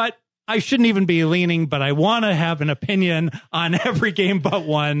you know what? I shouldn't even be leaning, but I want to have an opinion on every game but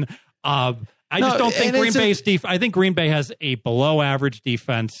one. I just don't think Green Bay's I think Green Bay has a below average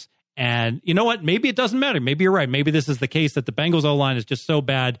defense. And you know what? Maybe it doesn't matter. Maybe you're right. Maybe this is the case that the Bengals O-line is just so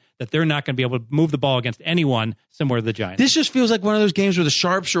bad that they're not going to be able to move the ball against anyone similar to the Giants. This just feels like one of those games where the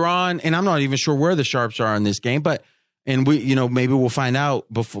sharps are on, and I'm not even sure where the sharps are in this game, and we, maybe we'll find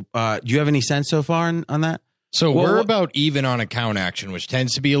out before. Do you have any sense so far on that? So we're about even on account action, which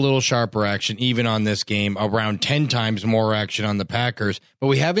tends to be a little sharper action, even on this game, around 10 times more action on the Packers. But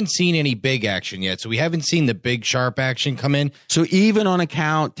we haven't seen any big action yet. So we haven't seen the big sharp action come in. So even on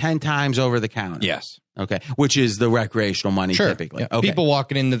account, 10 times over the counter. Yes. Okay. Which is the recreational money typically. Yeah. Okay. People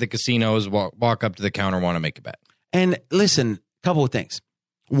walking into the casinos, walk up to the counter, want to make a bet. And listen, a couple of things.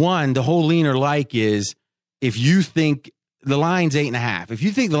 One, the whole lean or like is if you think the line's 8.5, if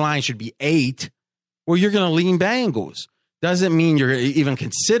you think the line should be 8, well, you're going to lean Bengals. Doesn't mean you're even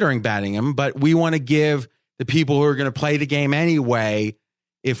considering betting them, but we want to give the people who are going to play the game anyway.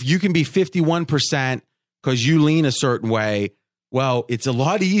 If you can be 51% because you lean a certain way, well, it's a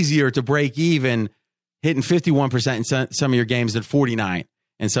lot easier to break even hitting 51% in some of your games than 49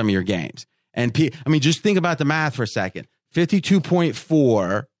 in some of your games. And just think about the math for a second.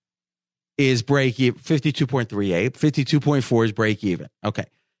 52.4 is break even. 52.38. 52.4 is break even. Okay.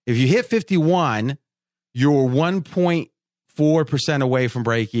 If you hit 51, you're 1.4% away from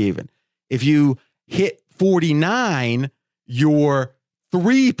break even. If you hit 49, you're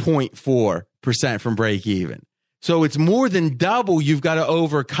 3.4% from break even. So it's more than double you've got to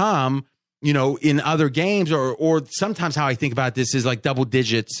overcome, in other games, or sometimes how I think about this is like double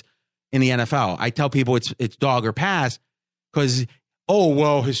digits in the NFL. I tell people it's dog or pass because,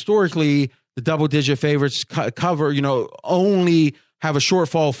 historically the double digit favorites cover, only have a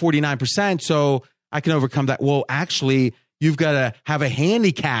shortfall of 49%. So I can overcome that. Well, actually, you've got to have a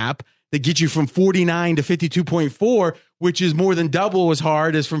handicap that gets you from 49 to 52.4, which is more than double as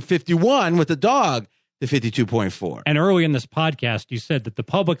hard as from 51 with the dog to 52.4. And early in this podcast, you said that the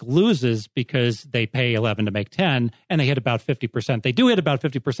public loses because they pay 11 to make 10, and they hit about 50%. They do hit about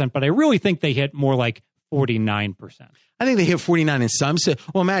 50%, but I really think they hit more like 49%. I think they hit 49 in some.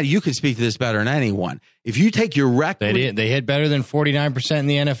 Well, Matt, you could speak to this better than anyone. If you take your record, They hit better than 49% in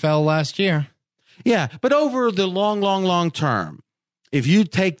the NFL last year. yeah, but over the long term, if you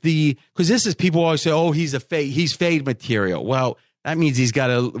take because this is, people always say, oh, he's fade material. Well, that means he's got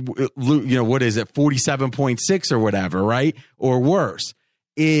what is it, 47.6 or whatever, right? Or worse.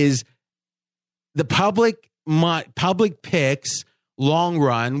 Is the public picks long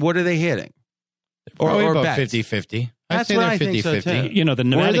run, what are they hitting? Probably Or about bets? 50-50. That's say what they're I think so, 50-50. too. You know, the Where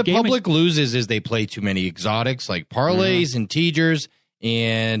Nevada the Gaming, public loses is they play too many exotics like parlays and teasers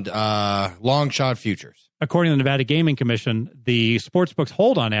and long shot futures. according to the Nevada Gaming Commission, the sportsbooks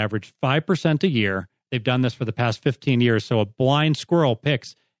hold on average 5% a year. They've done this for the past 15 years. So a blind squirrel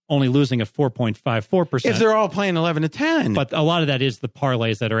picks only losing at 4.54%. If they're all playing 11 to 10. But a lot of that is the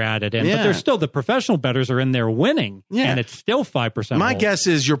parlays that are added in. Yeah. But there's still, the professional bettors are in there winning, Yeah. and it's still 5%. My hold. guess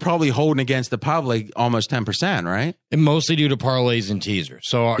is you're probably holding against the public almost 10%, right? And mostly due to parlays and teasers.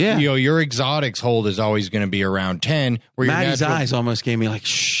 So, Yeah. your exotics hold is always going to be around 10. Where your Maddie's natural- eyes almost gave me like,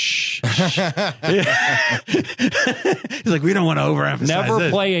 shh. He's like, we don't want to overemphasize Never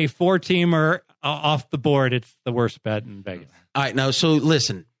this. play a 4-teamer off the board. It's the worst bet in Vegas. All right, now, so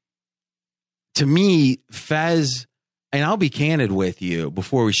listen. To me, Fez, and I'll be candid with you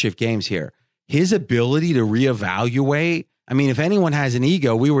before we shift games here, his ability to reevaluate, I mean, if anyone has an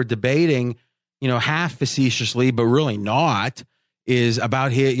ego, we were debating, half facetiously, but really not, is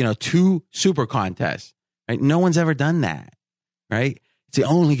about his, 2 super contests. Right? No one's ever done that, right? It's the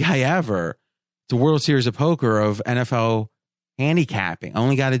only guy ever. It's the World Series of Poker of NFL handicapping.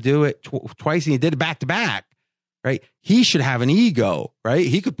 Only got to do it twice, and he did it back to back, right? He should have an ego, right?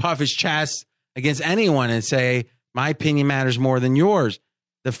 He could puff his chest against anyone and say, my opinion matters more than yours.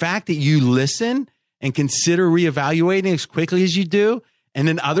 The fact that you listen and consider reevaluating as quickly as you do, and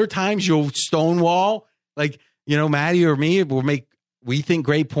then other times you'll stonewall, like, Maddie or me we think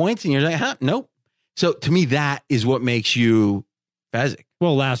great points, and you're like, nope. So to me, that is what makes you Fezzik.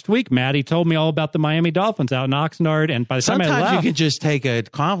 Well, last week, Maddie told me all about the Miami Dolphins out in Oxnard, and by the time I Sometimes left, you can just take a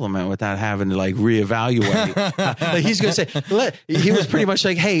compliment without having to reevaluate. Like he's going to say, he was pretty much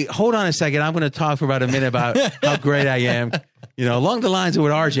like, hey, hold on a second. I'm going to talk for about a minute about how great I am, along the lines of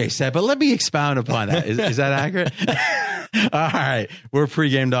what RJ said, but let me expound upon that. Is that accurate? All right. We're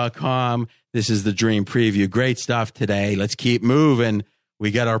pregame.com. This is the Dream Preview. Great stuff today. Let's keep moving.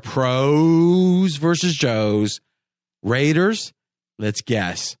 We got our pros versus Joes. Raiders. Let's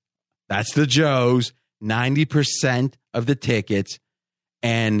guess. That's the Joes, 90% of the tickets.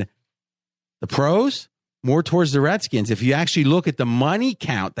 And the pros, more towards the Redskins. If you actually look at the money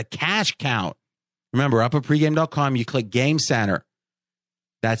count, the cash count, remember, up at pregame.com, you click Game Center.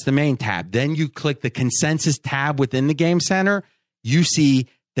 That's the main tab. Then you click the consensus tab within the Game Center. You see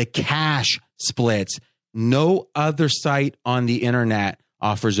the cash splits. No other site on the internet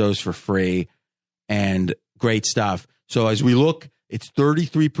offers those for free, and great stuff. So as we look, it's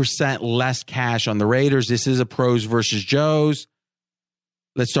 33% less cash on the Raiders. This is a pros versus Joes.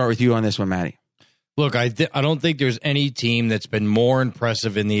 Let's start with you on this one, Matty. Look, I don't think there's any team that's been more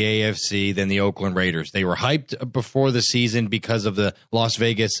impressive in the AFC than the Oakland Raiders. They were hyped before the season because of the Las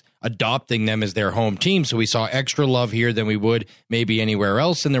Vegas adopting them as their home team. So we saw extra love here than we would maybe anywhere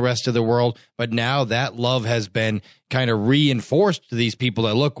else in the rest of the world. But now that love has been kind of reinforced to these people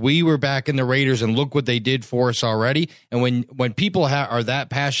that, look, we were back in the Raiders and look what they did for us already. And when people are that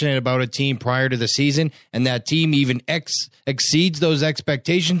passionate about a team prior to the season and that team even exceeds those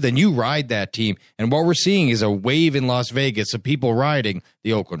expectations, then you ride that team. And what we're seeing is a wave in Las Vegas of people riding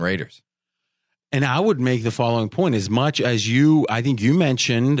the Oakland Raiders. And I would make the following point. As much as I think you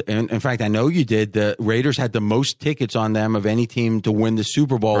mentioned, and in fact, I know you did, the Raiders had the most tickets on them of any team to win the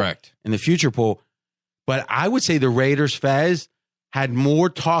Super Bowl. Correct. In the future poll. But I would say the Raiders, Fez, had more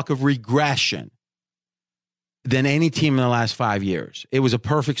talk of regression than any team in the last 5 years. It was a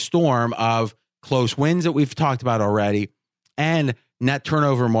perfect storm of close wins that we've talked about already and net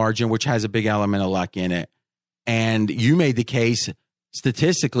turnover margin, which has a big element of luck in it. And you made the case,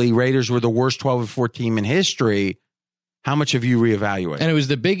 statistically, Raiders were the worst 12-4 team in history. How much have you reevaluated? And it was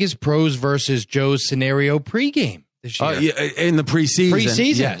the biggest pros versus Joes scenario pregame this year. Yeah, in the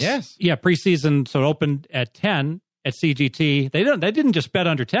preseason. Yes. yeah, preseason, so it opened at 10 at CGT. They didn't just bet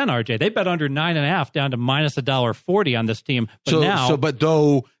under 10, RJ. They bet under 9.5 down to minus $1.40 on this team. But but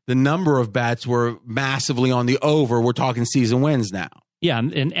though the number of bets were massively on the over, we're talking season wins now. Yeah,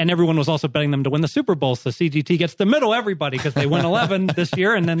 and everyone was also betting them to win the Super Bowl. So CGT gets the middle everybody because they win 11 this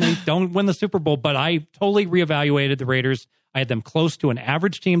year and then they don't win the Super Bowl. But I totally reevaluated the Raiders. I had them close to an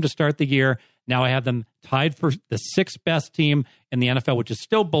average team to start the year. Now I have them tied for the 6th best team in the NFL, which is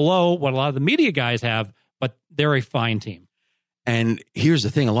still below what a lot of the media guys have, but they're a fine team. And here's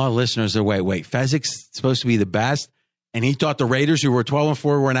the thing. A lot of listeners are, wait, Fezzik's supposed to be the best. And he thought the Raiders, who were 12-4,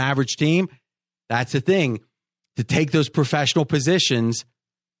 were an average team. That's the thing. To take those professional positions,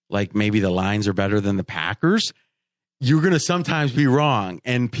 like maybe the Lions are better than the Packers, you're going to sometimes be wrong.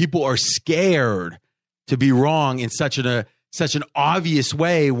 And people are scared to be wrong in such an obvious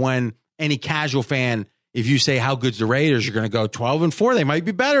way when any casual fan, if you say how good's the Raiders, you're going to go 12-4. They might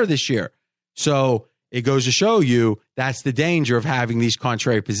be better this year. So it goes to show you that's the danger of having these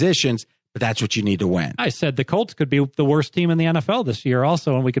contrary positions, but that's what you need to win. I said the Colts could be the worst team in the NFL this year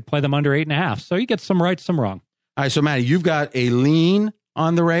also, and we could play them under 8.5. So you get some right, some wrong. All right, so Matty, you've got a lean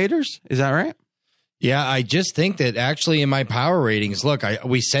on the Raiders. Is that right? Yeah, I just think that actually in my power ratings, look,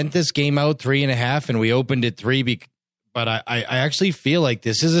 we sent this game out 3.5 and we opened at 3, but I actually feel like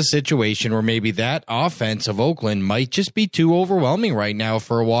this is a situation where maybe that offense of Oakland might just be too overwhelming right now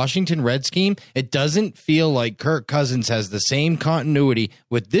for a Washington Red scheme. It doesn't feel like Kirk Cousins has the same continuity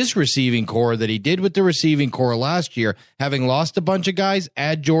with this receiving core that he did with the receiving core last year. Having lost a bunch of guys,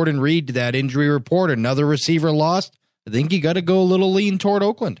 add Jordan Reed to that injury report, another receiver lost. I think you got to go a little lean toward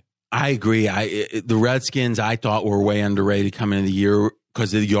Oakland. I agree. The Redskins, I thought, were way underrated coming into the year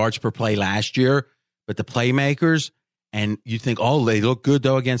because of the yards per play last year, but the playmakers. And you think, oh, they look good,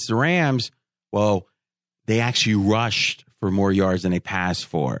 though, against the Rams. Well, they actually rushed for more yards than they passed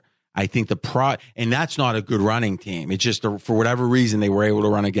for. I think and that's not a good running team. It's just for whatever reason they were able to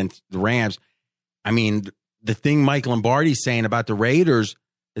run against the Rams. I mean, the thing Mike Lombardi's saying about the Raiders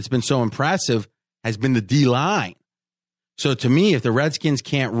that's been so impressive has been the D-line. So to me, if the Redskins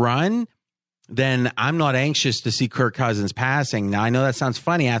can't run, then I'm not anxious to see Kirk Cousins passing. Now, I know that sounds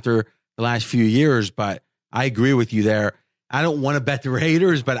funny after the last few years, but I agree with you there. I don't want to bet the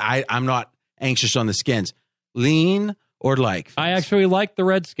Raiders, but I'm not anxious on the Skins. Lean or like? I actually like the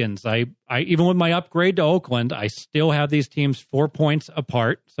Redskins. I even with my upgrade to Oakland, I still have these teams 4 points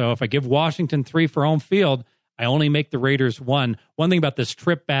apart. So if I give Washington 3 for home field, I only make the Raiders 1. One thing about this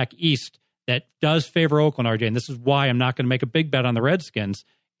trip back east that does favor Oakland, RJ, and this is why I'm not going to make a big bet on the Redskins,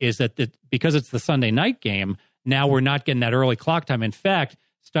 is that because it's the Sunday night game, now we're not getting that early clock time. In fact,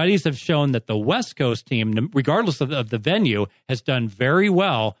 studies have shown that the West Coast team, regardless of the venue, has done very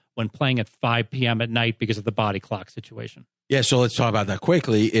well when playing at 5 p.m. at night because of the body clock situation. Yeah, so let's talk about that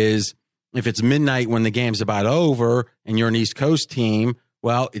quickly. Is if it's midnight when the game's about over and you're an East Coast team,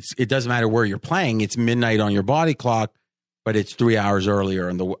 well, it doesn't matter where you're playing. It's midnight on your body clock, but it's 3 hours earlier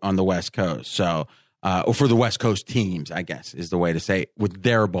on the West Coast. So, or for the West Coast teams, I guess is the way to say it, with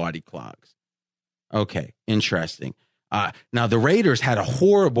their body clocks. Okay, interesting. Now, the Raiders had a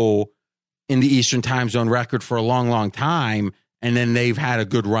horrible in the Eastern time zone record for a long, long time, and then they've had a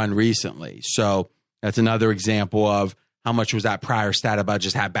good run recently. So that's another example of how much was that prior stat about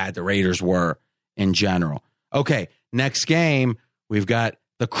just how bad the Raiders were in general. Okay, next game, we've got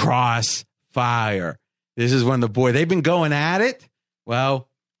the Crossfire. This is when they've been going at it. Well,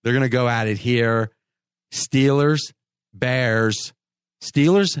 they're going to go at it here. Steelers, Bears.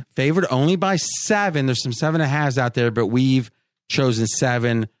 Steelers favored only by 7. There's some 7.5s out there, but we've chosen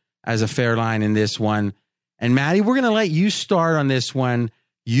 7 as a fair line in this one. And Maddie, we're going to let you start on this one.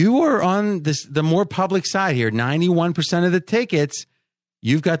 You are on the more public side here. 91% of the tickets,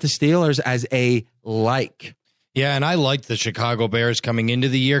 you've got the Steelers as a like. Yeah, and I liked the Chicago Bears coming into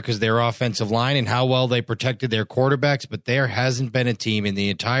the year because their offensive line and how well they protected their quarterbacks, but there hasn't been a team in the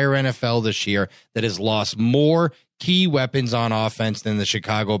entire NFL this year that has lost more key weapons on offense than the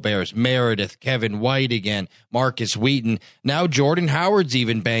Chicago Bears. Meredith, Kevin White again, Marcus Wheaton. Now Jordan Howard's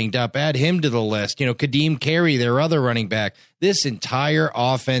even banged up. Add him to the list. Kadeem Carey, their other running back. This entire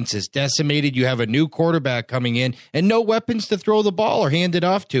offense is decimated. You have a new quarterback coming in and no weapons to throw the ball or hand it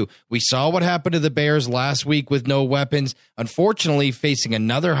off to. We saw what happened to the Bears last week with no weapons. Unfortunately, facing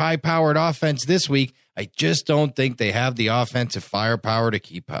another high-powered offense this week, I just don't think they have the offensive firepower to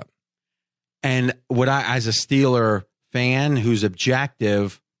keep up. And as a Steeler fan who's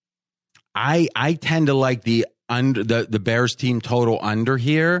objective, I tend to like the Bears team total under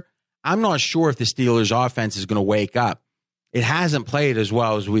here. I'm not sure if the Steelers offense is going to wake up. It hasn't played as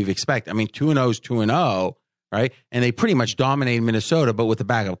well as we've expected. I mean, 2-0 is 2-0, right? And they pretty much dominated Minnesota, but with a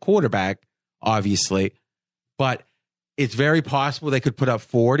backup quarterback, obviously. But it's very possible they could put up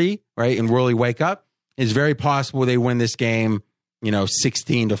 40, right, and really wake up. It's very possible they win this game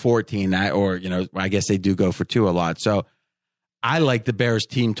 16-14, or, I guess they do go for 2 a lot. So I like the Bears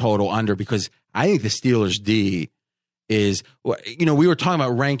team total under because I think the Steelers D is, we were talking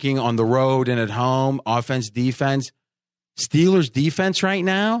about ranking on the road and at home, offense, defense. Steelers defense right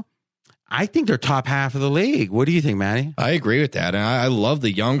now, I think they're top half of the league. What do you think, Matty? I agree with that. And I love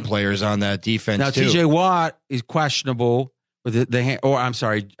the young players on that defense, now, too. TJ Watt is questionable with it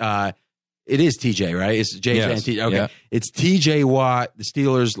is TJ, right? It's JJ yes. and TJ. Okay. Yeah. It's TJ Watt, the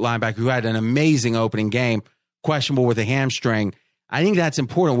Steelers linebacker, who had an amazing opening game, questionable with a hamstring. I think that's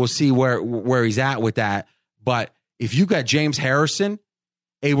important. We'll see where he's at with that. But if you got James Harrison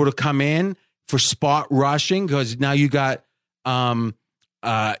able to come in for spot rushing, because now you got, the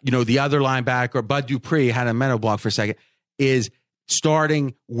other linebacker, Bud Dupree, had a mental block for a second, is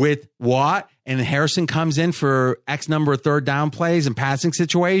starting with Watt, and Harrison comes in for X number of third down plays and passing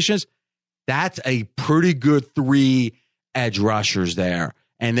situations. That's a pretty good 3 edge rushers there.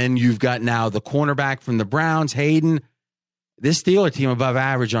 And then you've got now the cornerback from the Browns, Hayden. This Steeler team above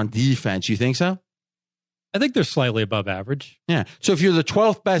average on defense. You think so? I think they're slightly above average. Yeah. So if you're the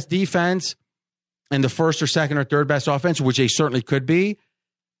 12th best defense and the first or second or third best offense, which they certainly could be,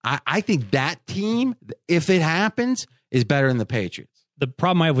 I think that team, if it happens, is better than the Patriots. The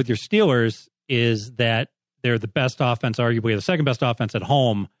problem I have with your Steelers is that they're the best offense, arguably the second best offense at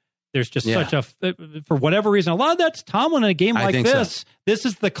home. There's just for whatever reason, a lot of that's Tomlin in a game like this. So. This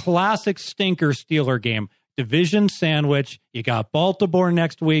is the classic stinker Steeler game. Division sandwich. You got Baltimore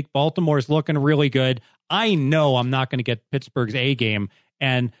next week. Baltimore's looking really good. I know I'm not going to get Pittsburgh's A game.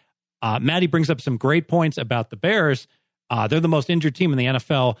 And Matty brings up some great points about the Bears. They're the most injured team in the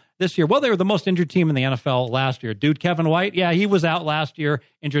NFL this year. Well, they were the most injured team in the NFL last year. Dude, Kevin White, he was out last year,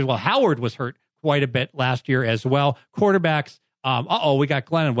 injured. Well, Howard was hurt quite a bit last year as well. Quarterbacks, we got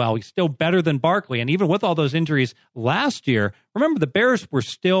Glennon. Well, he's still better than Barkley. And even with all those injuries last year, remember the Bears were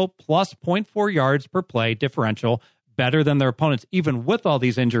still plus 0.4 yards per play differential, better than their opponents, even with all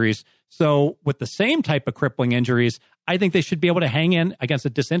these injuries. So with the same type of crippling injuries, I think they should be able to hang in against a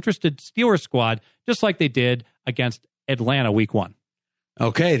disinterested Steelers squad, just like they did against Atlanta week 1.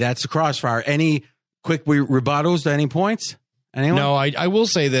 Okay, that's the crossfire. Any quick rebuttals to any points? Anyone? No, I will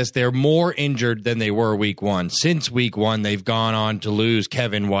say this. They're more injured than they were week 1. Since week 1, they've gone on to lose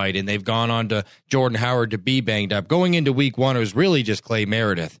Kevin White, and they've gone on to Jordan Howard to be banged up. Going into week 1, it was really just Clay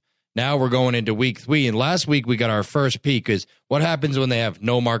Meredith. Now we're going into week 3, and last week we got our first peek, because what happens when they have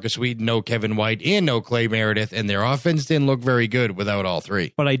no Marcus Wheaton, no Kevin White, and no Clay Meredith, and their offense didn't look very good without all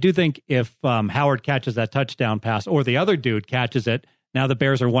 3. But I do think if Howard catches that touchdown pass, or the other dude catches it, now the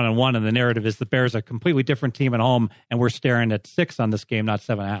Bears are 1-1, and the narrative is the Bears are a completely different team at home, and we're staring at 6 on this game, not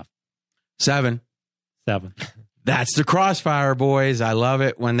 7.5. 7. That's the crossfire, boys. I love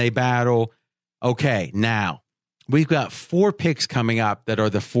it when they battle. Okay, now we've got 4 picks coming up that are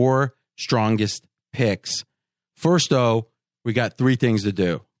the 4 strongest picks. First, though, we got 3 things to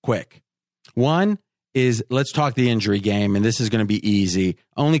do. Quick. One is let's talk the injury game, and this is going to be easy.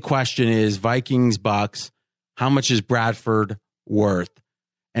 Only question is Vikings, Bucks. How much is Bradford worth?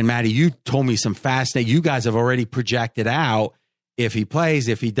 And Matty, you told me some fascinating. You guys have already projected out if he plays,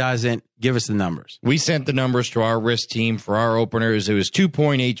 if he doesn't. Give us the numbers. We sent the numbers to our risk team for our openers. It was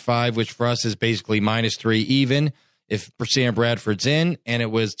 2.85, which for us is basically -3 even if Sam Bradford's in, and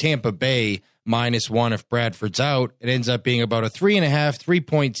it was Tampa Bay -1 if Bradford's out. It ends up being about a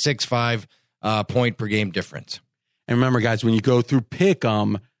 3.65 point per game difference. And remember, guys, when you go through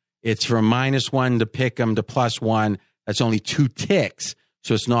Pick'em, it's from -1 to Pick'em to +1. That's only 2 ticks,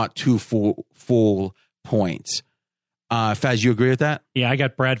 so it's not 2 full points. Faz, you agree with that? Yeah, I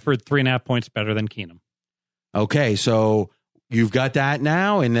got Bradford 3.5 points better than Keenum. Okay, so you've got that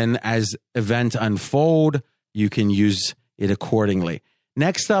now, and then as events unfold, you can use it accordingly.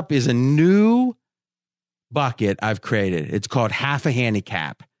 Next up is a new bucket I've created. It's called Half a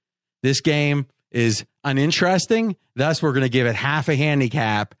Handicap. This game is uninteresting, thus we're going to give it half a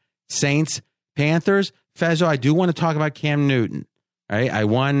handicap. Saints, Panthers. Fezzo, I do want to talk about Cam Newton. Right? I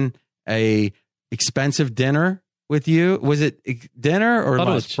won a expensive dinner with you. Was it dinner or lunch?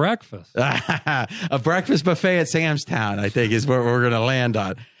 It was breakfast. A breakfast buffet at Sam's Town, I think, is what we're going to land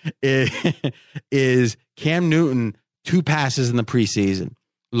on. Is Cam Newton 2 passes in the preseason.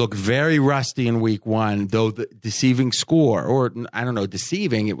 Looked very rusty in week 1, though the deceiving score, or I don't know,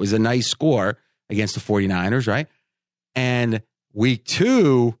 deceiving, it was a nice score against the 49ers, right? And week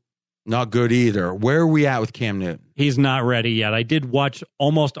 2, not good either. Where are we at with Cam Newton? He's not ready yet. I did watch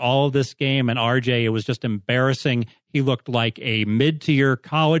almost all of this game, and RJ, it was just embarrassing. He looked like a mid-tier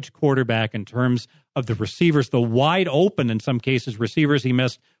college quarterback in terms of the receivers, the wide open, in some cases, receivers he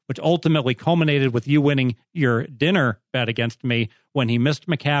missed which ultimately culminated with you winning your dinner bet against me when he missed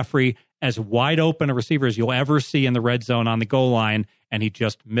McCaffrey as wide open a receiver as you'll ever see in the red zone on the goal line, and he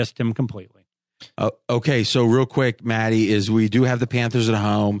just missed him completely. Okay, so real quick, Maddie, is we do have the Panthers at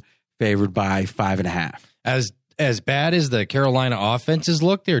home favored by 5.5. As bad as the Carolina offenses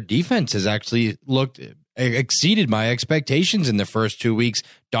look, their defense has actually exceeded my expectations in the first 2 weeks,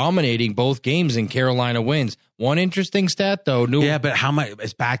 dominating both games, and Carolina wins. One interesting stat, though. Yeah, but how much?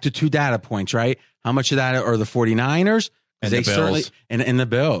 It's back to 2 data points, right? How much of that are the 49ers? And the Bills. And the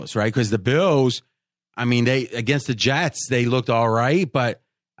Bills, right? Because the Bills, I mean, they against the Jets, they looked all right, but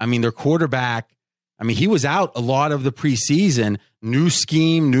I mean, their quarterback, I mean, he was out a lot of the preseason. New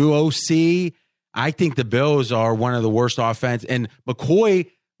scheme, new OC. I think the Bills are one of the worst offense. And McCoy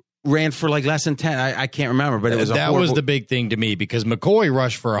ran for like less than 10. I can't remember, but it was that was the big thing to me, because McCoy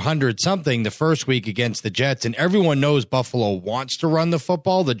rushed for 100-something the first week against the Jets, and everyone knows Buffalo wants to run the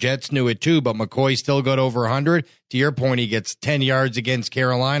football. The Jets knew it too, but McCoy still got over 100. To your point, he gets 10 yards against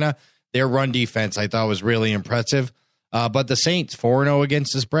Carolina. Their run defense, I thought, was really impressive. But the Saints, 4-0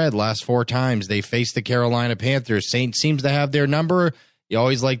 against the spread last 4 times. They faced the Carolina Panthers. Saints seems to have their number. You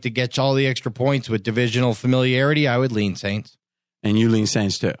always like to get all the extra points with divisional familiarity. I would lean Saints. And you lean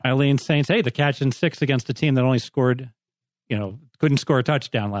Saints too. I lean Saints. Hey, the catch in 6 against a team that only scored, couldn't score a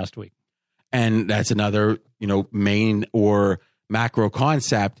touchdown last week. And that's another, main or macro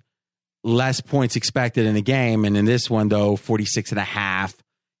concept. Less points expected in the game. And in this one, though, 46.5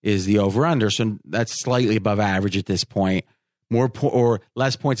 is the over-under. So that's slightly above average at this point. Or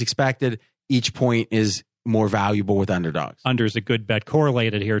less points expected. Each point is more valuable with underdogs. Under is a good bet.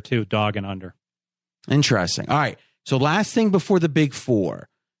 Correlated here, too, dog and under. Interesting. All right. So last thing before the Big Four,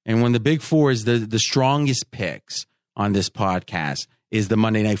 and when the Big Four is the strongest picks on this podcast, is the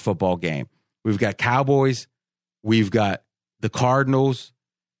Monday Night Football game. We've got Cowboys, we've got the Cardinals,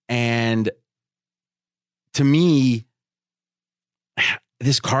 and to me,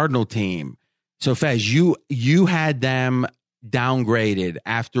 this Cardinal team, so Fez, you had them downgraded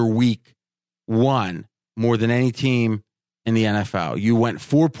after week 1 more than any team in the NFL. You went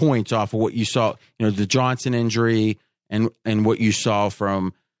 4 points off of what you saw, the Johnson injury and what you saw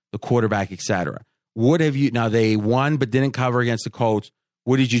from the quarterback, et cetera. What have you, now they won but didn't cover against the Colts.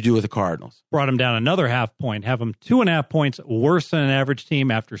 What did you do with the Cardinals? Brought them down another half point, have them 2.5 points worse than an average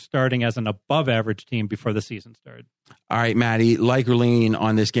team after starting as an above average team before the season started. All right, Maddie, like or lean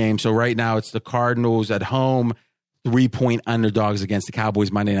on this game. So right now it's the Cardinals at home, 3-point underdogs against the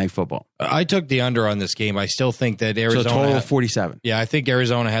Cowboys Monday Night Football. I took the under on this game. I still think that Arizona... So total 47. Yeah, I think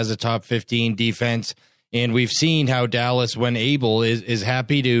Arizona has a top 15 defense, and we've seen how Dallas, when able, is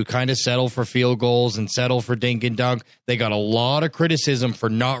happy to kind of settle for field goals and settle for dink and dunk. They got a lot of criticism for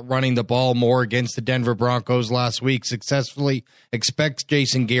not running the ball more against the Denver Broncos last week successfully. Expect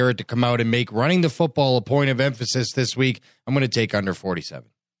Jason Garrett to come out and make running the football a point of emphasis this week. I'm going to take under 47.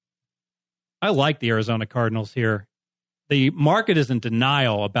 I like the Arizona Cardinals here. The market is in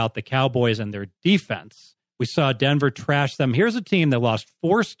denial about the Cowboys and their defense. We saw Denver trash them. Here's a team that lost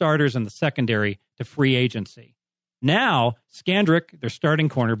 4 starters in the secondary to free agency. Now, Skandrick, their starting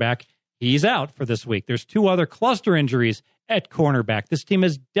cornerback, he's out for this week. There's 2 other cluster injuries at cornerback. This team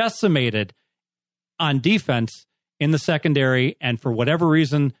is decimated on defense in the secondary, and for whatever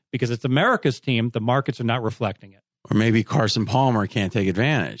reason, because it's America's team, the markets are not reflecting it. Or maybe Carson Palmer can't take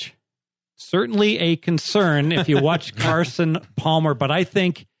advantage. Certainly a concern if you watch Carson Palmer, but I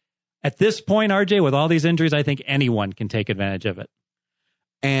think at this point, RJ, with all these injuries, I think anyone can take advantage of it.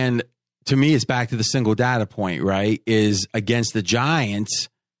 And to me, it's back to the single data point, right? Is against the Giants,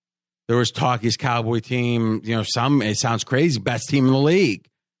 there was talk his Cowboy team, it sounds crazy, best team in the league,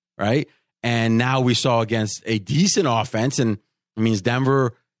 right? And now we saw against a decent offense, and I mean, is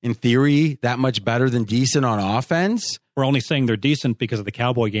Denver, in theory, that much better than decent on offense? We're only saying they're decent because of the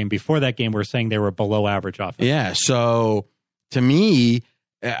Cowboy game. Before that game, we're saying they were below average offense. Yeah, so to me,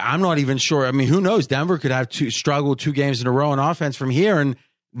 I'm not even sure. I mean, who knows? Denver could have struggle 2 games in a row on offense from here, and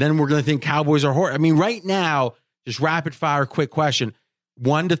then we're going to think Cowboys are horrible. I mean, right now, just rapid fire, quick question.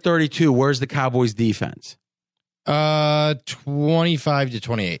 1 to 32, where's the Cowboys defense? 25 to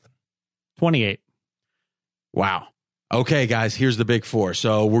 28. 28. Wow. Okay, guys, here's the Big Four.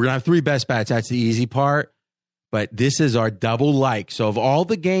 So we're going to have 3 best bets. That's the easy part. But this is our double like. So of all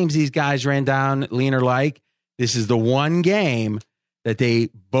the games these guys ran down, lean or like, this is the one game that they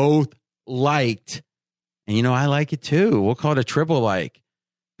both liked. And, I like it too. We'll call it a triple like.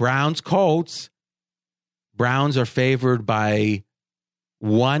 Browns, Colts. Browns are favored by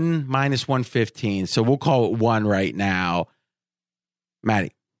 1 minus 115. So we'll call it 1 right now.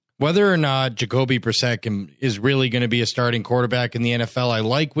 Maddie. Whether or not Jacoby Brissett is really going to be a starting quarterback in the NFL, I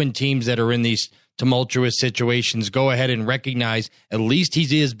like when teams that are in these tumultuous situations go ahead and recognize at least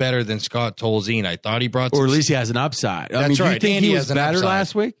he is better than Scott Tolzien. I thought he brought, or at least he has an upside. That's right. Do you think he was better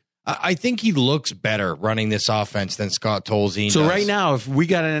last week? I think he looks better running this offense than Scott Tolzien. So right now, if we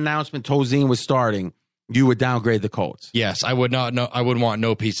got an announcement Tolzien was starting, you would downgrade the Colts. Yes, I would not. I wouldn't want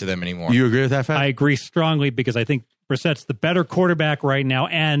no piece of them anymore. You agree with that, Fat? I agree strongly because I think Brissett's the better quarterback right now,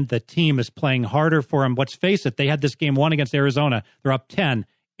 and the team is playing harder for him. Let's face it, they had this game won against Arizona. They're up 10.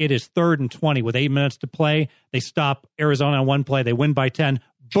 It is 3rd and 20 with 8 minutes to play. They stop Arizona on one play. They win by 10.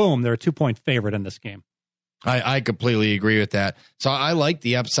 Boom, they're a 2-point favorite in this game. I completely agree with that. So I like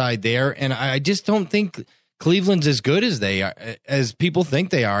the upside there, and I just don't think Cleveland's as good as they are, as people think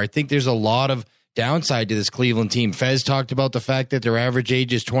they are. I think there's a lot of downside to this Cleveland team. Fez talked about the fact that their average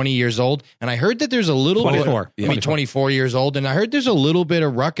age is 20 years old, and I heard that there's a little 24. bit, 24 years old, and I heard there's a little bit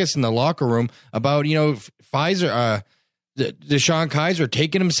of ruckus in the locker room about, Pfizer, Deshaun Kaiser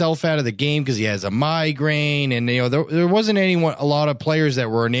taking himself out of the game because he has a migraine, and there wasn't a lot of players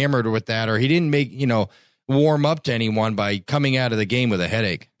that were enamored with that, or he didn't make warm up to anyone by coming out of the game with a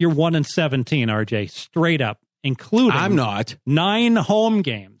headache. You're 1-17, RJ, straight up, including I'm not 9 home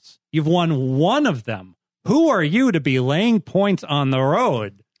games. You've won one of them. Who are you to be laying points on the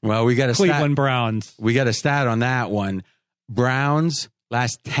road? Well, we got a Cleveland Browns. We got a stat on that one. Browns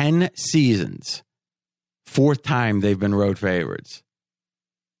last 10 seasons. 4th time they've been road favorites.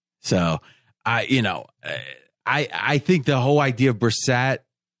 So, I think the whole idea of Brissett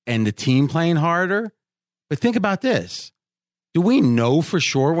and the team playing harder, but think about this. Do we know for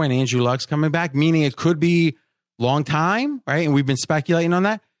sure when Andrew Luck's coming back? Meaning it could be long time, right? And we've been speculating on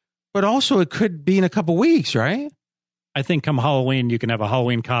that. But also it could be in a couple weeks, right? I think come Halloween, you can have a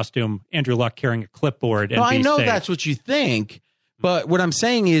Halloween costume, Andrew Luck carrying a clipboard. And I know safe. that's what you think. But what I'm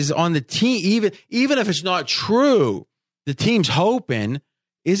saying is on the team, even if it's not true, the team's hoping,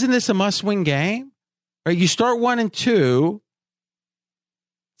 isn't this a must-win game? Right? You start 1-2,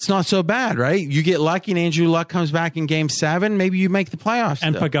 it's not so bad, right? You get lucky and Andrew Luck comes back in game 7, maybe you make the playoffs.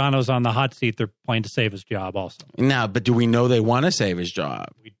 And still. Pagano's on the hot seat. They're playing to save his job also. Now, but do we know they want to save his job?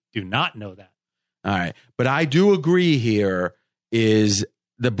 We do not know that. All right. But I do agree here is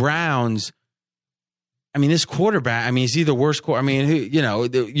the Browns, this quarterback, he's either worst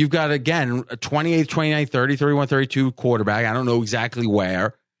you've got, again, a 28, 29, 30, 31, 32 quarterback. I don't know exactly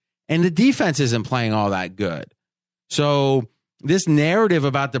where. And the defense isn't playing all that good. So this narrative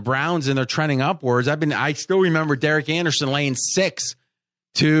about the Browns and they're trending upwards, I still remember Derek Anderson laying 6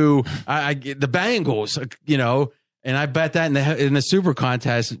 to the Bengals, and I bet that in the Super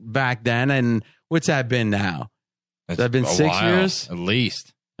Contest back then. And what's that been now? Has that been 6 years? At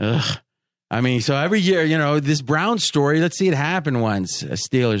least. Ugh. So every year, this Browns story, let's see it happen once.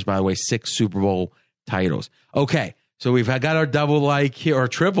 Steelers, by the way, 6 Super Bowl titles. Okay, so we've got our double like here, or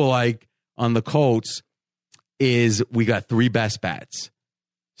triple like on the Colts, is we got 3 best bets.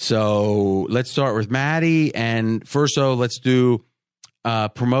 So let's start with Maddie. And first, let's do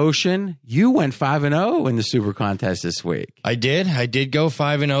promotion. You went 5-0 in the Super Contest this week. I did go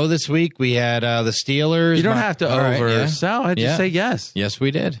 5-0 this week. We had the Steelers. You don't have to oversell. I just say yes. Yes,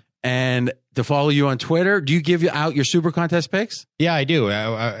 we did. And to follow you on Twitter, do you give out your Super Contest picks? Yeah, I do.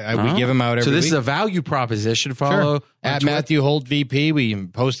 We give them out every week. So this is a value proposition. Follow at Matthew Holt VP. We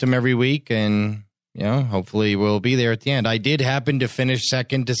post them every week, and hopefully we'll be there at the end. I did happen to finish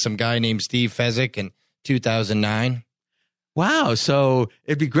second to some guy named Steve Fezzik in 2009. Wow. So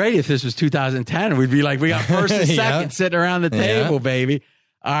it'd be great if this was 2010. We'd be like, we got first and second sitting around the table, baby.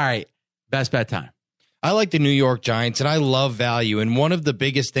 All right. Best bet time. I like the New York Giants, and I love value. And one of the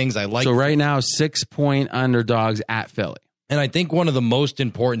biggest things I like. So right now, 6-point underdogs at Philly. And I think one of the most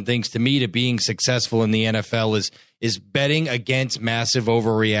important things to me to being successful in the NFL is betting against massive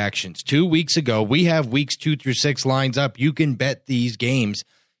overreactions. 2 weeks ago, we have weeks 2 through 6 lines up. You can bet these games.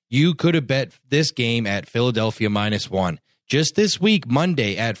 You could have bet this game at Philadelphia -1. Just this week,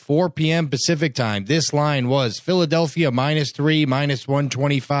 Monday at 4 p.m. Pacific time, this line was Philadelphia -3,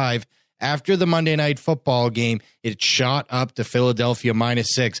 -125. After the Monday Night Football game, it shot up to Philadelphia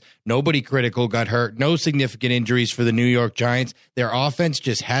 -6. Nobody critical got hurt. No significant injuries for the New York Giants. Their offense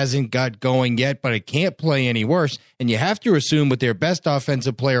just hasn't got going yet, but it can't play any worse. And you have to assume with their best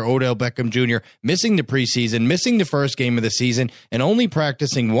offensive player, Odell Beckham Jr., missing the preseason, missing the first game of the season, and only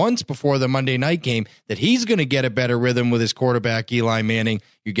practicing once before the Monday night game, that he's going to get a better rhythm with his quarterback, Eli Manning.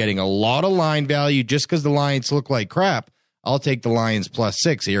 You're getting a lot of line value just because the Lions look like crap. I'll take the Lions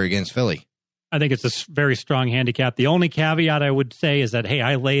 +6 here against Philly. I think it's a very strong handicap. The only caveat I would say is that, hey,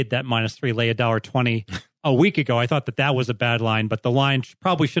 I laid that -3, lay $1.20 a week ago, I thought that was a bad line, but the line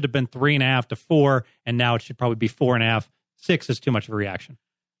probably should have been 3.5 to 4, and now it should probably be 4.5. 6 is too much of a reaction.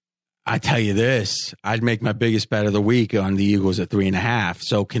 I tell you this, I'd make my biggest bet of the week on the Eagles at 3.5.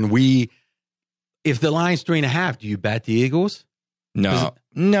 So can we, if the line's 3.5, do you bet the Eagles? No,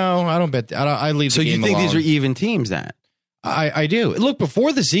 I don't bet. I leave the game alone. So you think these are even teams then? I do. Look,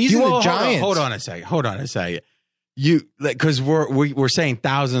 before the season, the Giants. Hold on a second. Because we're saying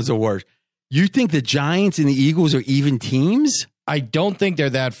thousands of words. You think the Giants and the Eagles are even teams? I don't think they're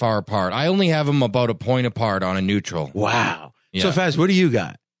that far apart. I only have them about a point apart on a neutral. Wow. Yeah. So, Faz, what do you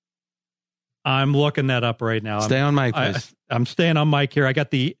got? I'm looking that up right now. Stay on mic, please. I'm staying on mic here. I got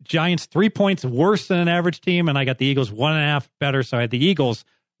the Giants 3 points worse than an average team, and I got the Eagles 1.5 better. So I had the Eagles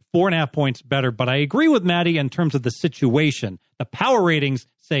 4.5 points better. But I agree with Maddie in terms of the situation. The power ratings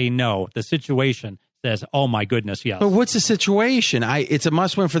say no. The situation says, oh, my goodness, yes. But what's the situation? It's a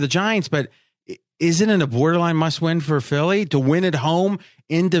must-win for the Giants, but isn't it a borderline must-win for Philly to win at home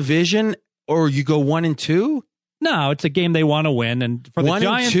in division, or you go 1-2? No, it's a game they want to win. And for the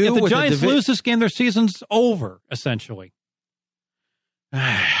Giants, if the Giants lose this game, their season's over, essentially.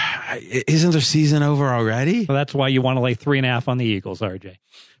 Isn't their season over already? So that's why you want to lay 3.5 on the Eagles, RJ.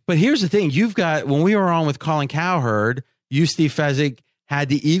 But here's the thing. You've got, when we were on with Colin Cowherd, you, Steve Fezzik, had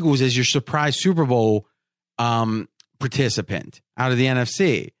the Eagles as your surprise Super Bowl participant out of the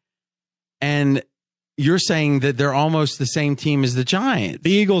NFC. And you're saying that they're almost the same team as the Giants.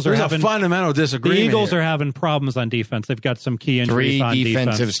 The Eagles are having a fundamental disagreement. The Eagles here. are having problems on defense. They've got some key injuries on defense. 3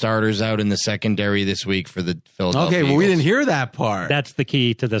 defensive starters out in the secondary this week for the Philadelphia Okay, well, Eagles. we didn't hear that part. That's the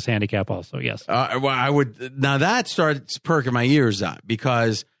key to this handicap also, yes. Well, I would, now that starts perking my ears up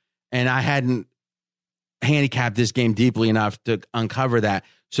because, and I hadn't handicapped this game deeply enough to uncover that.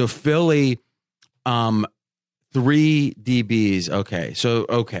 So Philly, 3 DBs. Okay.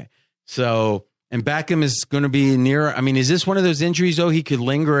 So, and Beckham is going to be near. I mean, is this one of those injuries, though, he could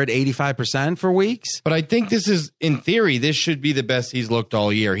linger at 85% for weeks? But I think this is, in theory, this should be the best he's looked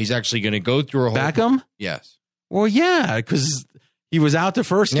all year. He's actually going to go through a whole... Beckham? Yes. Well, yeah, because he was out the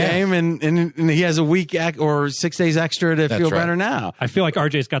first game, and he has a week or 6 days extra to feel better now. I feel like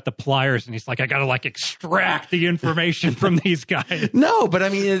RJ's got the pliers, and he's like, I got to, extract the information from these guys. No, but I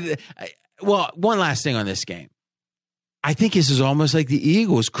mean, one last thing on this game. I think this is almost like the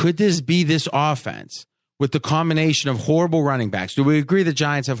Eagles. Could this be this offense with the combination of horrible running backs? Do we agree the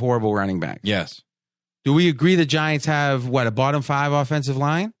Giants have horrible running backs? Yes. Do we agree the Giants have, a bottom 5 offensive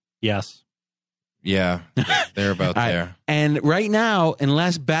line? Yes. Yeah, they're about there. And right now,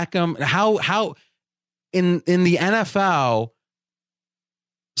 unless Beckham, how in the NFL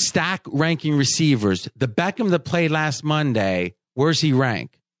stack ranking receivers, the Beckham that played last Monday, where's he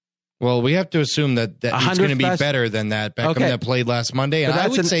rank? Well, we have to assume that he's going to be better than that Beckham that played last Monday. And I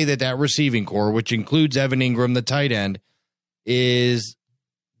would say that receiving core, which includes Evan Ingram, the tight end, is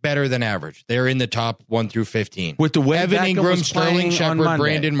better than average. They're in the top 1 through 15. With the way Evan Beckham Ingram, was Sterling Shepard,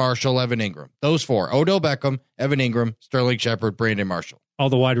 Brandon Marshall, Evan Ingram. Those 4. Odell Beckham, Evan Ingram, Sterling Shepard, Brandon Marshall. All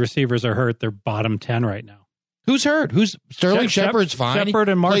the wide receivers are hurt. They're bottom 10 right now. Who's hurt? Sterling Shepard's fine. Shepard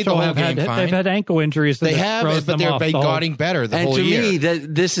and Marshall they've had ankle injuries. They have, but they're getting better the whole year. And to me,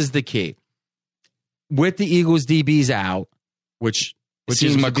 this is the key. With the Eagles DBs out, which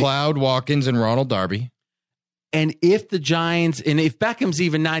is McLeod, Watkins, and Ronald Darby. And if the Giants, and if Beckham's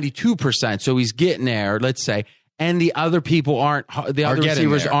even 92%, so he's getting there, let's say, and the other people other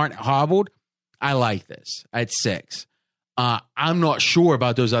receivers aren't hobbled, I like this at 6. I'm not sure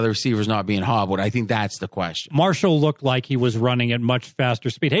about those other receivers not being hobbled. I think that's the question. Marshall looked like he was running at much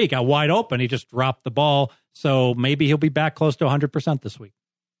faster speed. Hey, he got wide open. He just dropped the ball. So maybe he'll be back close to 100% this week.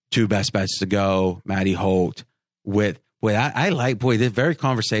 2 best bets to go. Matty Holt they're very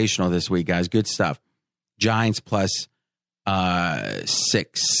conversational this week, guys. Good stuff. Giants plus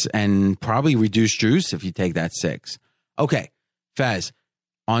 6 and probably reduced juice if you take that 6. Okay. Fez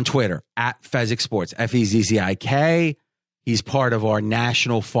on Twitter at Fezzik Sports, Fezzik. He's part of our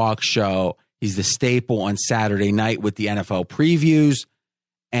national Fox show. He's the staple on Saturday night with the NFL previews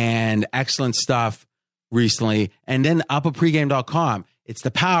and excellent stuff recently. And then up at pregame.com. It's the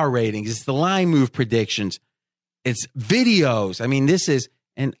power ratings. It's the line move predictions. It's videos. I mean,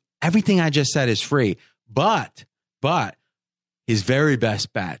 and everything I just said is free. But his very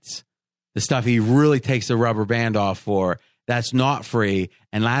best bets, the stuff he really takes the rubber band off for, that's not free.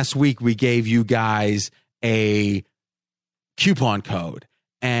 And last week we gave you guys a coupon code.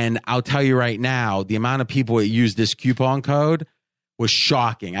 And I'll tell you right now, the amount of people that use this coupon code was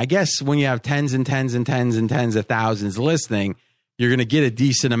shocking. I guess when you have tens and tens and tens and tens of thousands listening, you're going to get a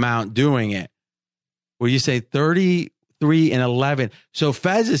decent amount doing it. Well, you say 30 33-11. So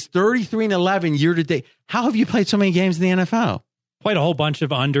Fez is 33-11 year to date. How have you played so many games in the NFL? Played a whole bunch of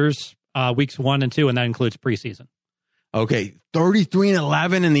unders weeks 1 and 2, and that includes preseason. Okay,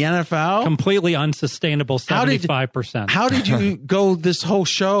 33-11 in the NFL? Completely unsustainable, 75%. How did you go this whole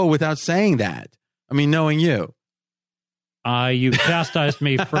show without saying that? I mean, knowing you. You chastised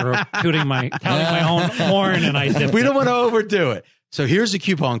me for tooting my own horn, and I did. We don't want to overdo it. So here's the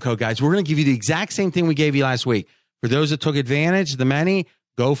coupon code, guys. We're going to give you the exact same thing we gave you last week. For those that took advantage, the many,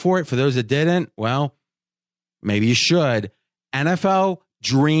 go for it. For those that didn't, well, maybe you should. NFL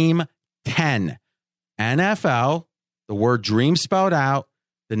Dream 10. NFL, the word dream spelled out,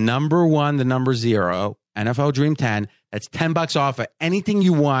 the number 1, the number 0, NFL Dream 10. That's $10 off of anything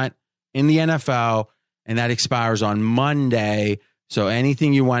you want in the NFL, and that expires on Monday. So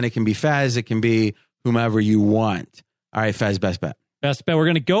anything you want, it can be Fez, it can be whomever you want. All right, Fez, best bet. Best bet. We're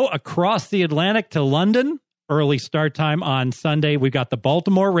going to go across the Atlantic to London. Early start time on Sunday. We've got the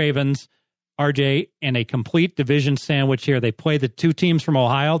Baltimore Ravens, RJ, in a complete division sandwich here. They play the 2 teams from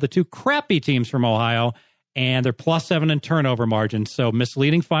Ohio, the 2 crappy teams from Ohio, and they're +7 in turnover margin. So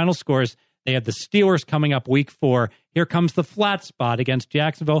misleading final scores. They have the Steelers coming up week 4. Here comes the flat spot against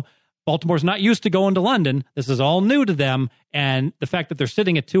Jacksonville. Baltimore's not used to going to London. This is all new to them. And the fact that they're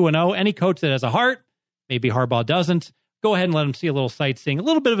sitting at 2-0, any coach that has a heart, maybe Harbaugh doesn't, go ahead and let them see a little sightseeing, a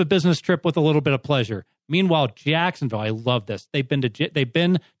little bit of a business trip with a little bit of pleasure. Meanwhile, Jacksonville, I love this. They've been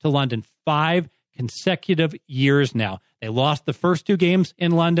to London 5 consecutive years now. They lost the first 2 games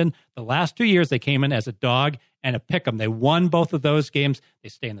in London. The last 2 years, they came in as a dog and a pick'em. They won both of those games. They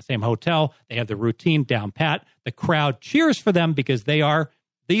stay in the same hotel. They have the routine down pat. The crowd cheers for them because they are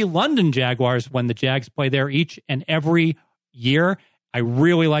the London Jaguars when the Jags play there each and every year. I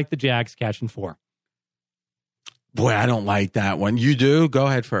really like the Jags catching 4. Boy, I don't like that one. You do? Go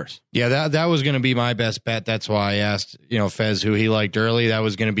ahead first. Yeah, that was going to be my best bet. That's why I asked, Fez who he liked early. That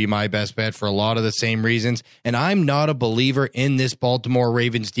was going to be my best bet for a lot of the same reasons. And I'm not a believer in this Baltimore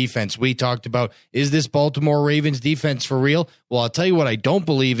Ravens defense. We talked about, is this Baltimore Ravens defense for real? Well, I'll tell you what I don't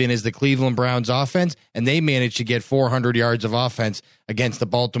believe in is the Cleveland Browns offense, and they managed to get 400 yards of offense against the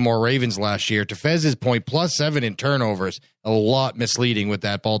Baltimore Ravens last year. To Fez's point, +7 in turnovers, a lot misleading with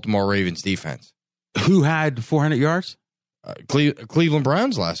that Baltimore Ravens defense. Who had 400 yards? Cleveland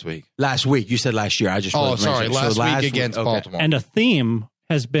Browns last week. Last week. You said last year. I just last week against Baltimore. And a theme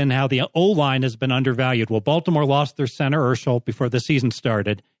has been how the O-line has been undervalued. Well, Baltimore lost their center, Urschel, before the season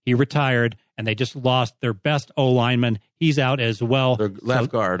started. He retired, and they just lost their best O-lineman. He's out as well. Their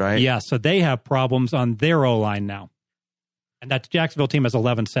left guard, right? Yeah, so they have problems on their O-line now. And that Jacksonville team has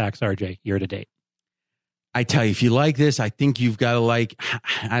 11 sacks, RJ, year to date. I tell you, if you like this, I think you've got to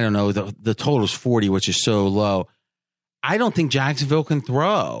I don't know, the total's 40, which is so low. I don't think Jacksonville can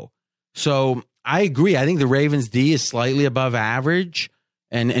throw. So I agree. I think the Ravens D is slightly above average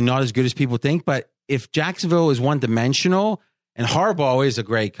and not as good as people think. But if Jacksonville is one-dimensional, and Harbaugh is a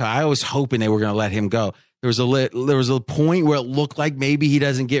great guy, I was hoping they were going to let him go. There was a point where it looked like maybe he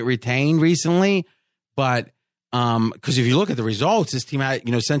doesn't get retained recently. But because if you look at the results, this team,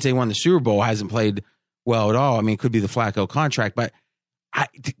 since they won the Super Bowl, hasn't played well at all. I mean, it could be the Flacco contract, but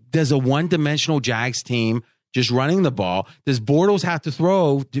does a one-dimensional Jags team just running the ball, does Bortles have to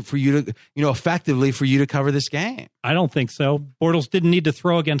throw for you to, effectively for you to cover this game? I don't think so. Bortles didn't need to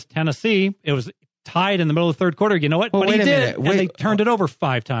throw against Tennessee. It was tied in the middle of the third quarter. You know what? Well, but he did, and they turned it over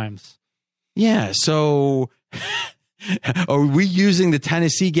 5 times. Yeah, so are we using the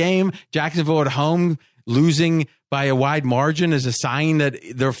Tennessee game, Jacksonville at home, losing by a wide margin as a sign that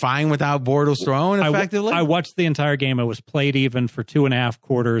they're fine without Bortles throwing effectively? I watched the entire game. It was played even for 2.5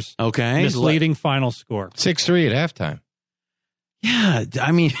 quarters. Okay. Misleading final score. 6-3 at halftime. Yeah,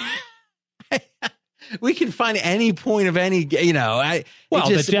 I mean, we can find any point of any,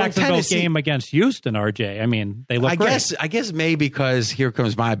 the Jacksonville game against Houston, RJ. I mean, they look great. I guess maybe because here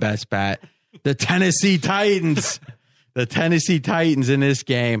comes my best bet. The Tennessee Titans. The Tennessee Titans in this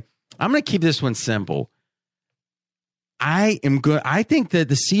game. I'm going to keep this one simple. I am good. I think that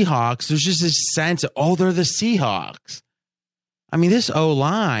the Seahawks, there's just this sense of, they're the Seahawks. I mean, this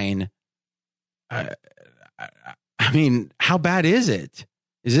O-line, I mean, how bad is it?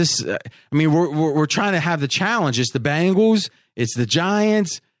 Is this, we're trying to have the challenge. It's the Bengals. It's the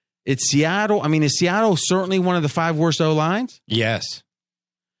Giants. It's Seattle. I mean, is Seattle certainly one of the 5 worst O-lines? Yes.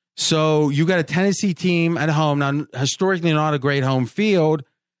 So you got a Tennessee team at home. Now, historically not a great home field,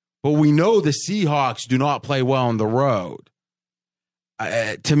 but we know the Seahawks do not play well on the road.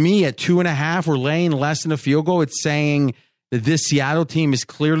 To me, at 2.5, we're laying less than a field goal. It's saying that this Seattle team is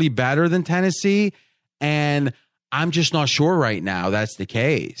clearly better than Tennessee, and I'm just not sure right now that's the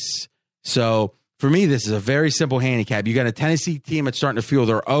case. So for me, this is a very simple handicap. You got a Tennessee team that's starting to feel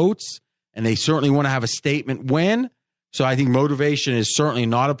their oats, and they certainly want to have a statement win. So I think motivation is certainly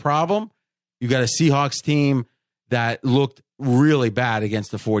not a problem. You got a Seahawks team that looked really bad against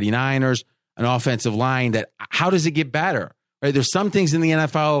the 49ers, an offensive line that, how does it get better? Right? There's some things in the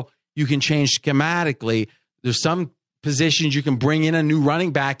NFL you can change schematically. There's some positions you can bring in a new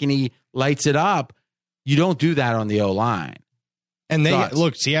running back and he lights it up. You don't do that on the O-line. And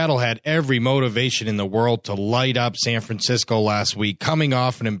Seattle had every motivation in the world to light up San Francisco last week, coming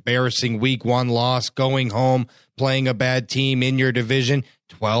off an embarrassing week 1 loss, going home, playing a bad team in your division,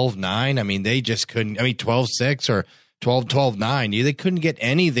 12-9. I mean, they just couldn't, 12-6 or 12-9. They couldn't get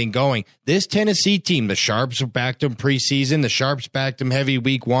anything going. This Tennessee team, the Sharps backed them preseason. The Sharps backed them heavy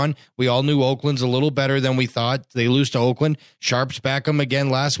week 1. We all knew Oakland's a little better than we thought. They lose to Oakland. Sharps back them again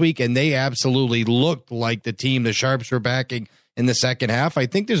last week, and they absolutely looked like the team the Sharps were backing in the second half. I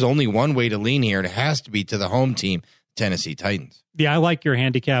think there's only one way to lean here, and it has to be to the home team, Tennessee Titans. Yeah, I like your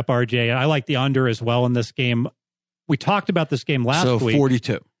handicap, RJ. I like the under as well in this game. We talked about this game last week.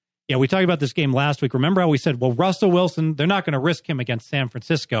 42. Yeah, we talked about this game last week. Remember how we said, well, Russell Wilson, they're not going to risk him against San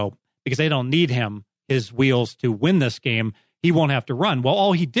Francisco because they don't need his wheels to win this game. He won't have to run. Well,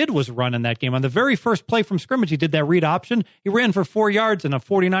 all he did was run in that game. On the very first play from scrimmage, he did that read option. He ran for 4 yards, and a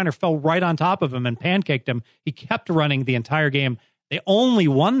 49er fell right on top of him and pancaked him. He kept running the entire game. They only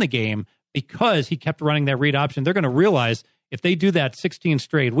won the game because he kept running that read option. They're going to realize if they do that 16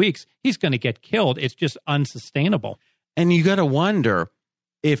 straight weeks, he's going to get killed. It's just unsustainable. And you got to wonder,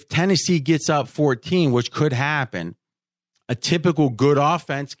 if Tennessee gets up 14, which could happen, a typical good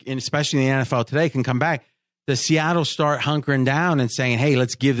offense, and especially in the NFL today, can come back. Does Seattle start hunkering down and saying, hey,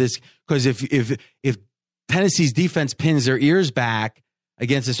 let's give this? Because if Tennessee's defense pins their ears back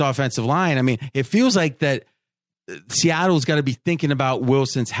against this offensive line, I mean, it feels like that Seattle's got to be thinking about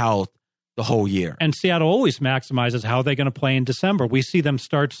Wilson's health the whole year. And Seattle always maximizes how they're going to play in December. We see them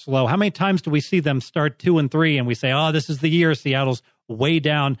start slow. How many times do we see them start 2-3 and we say, oh, this is the year Seattle's way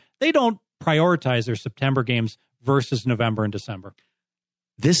down? They don't prioritize their September games versus November and December.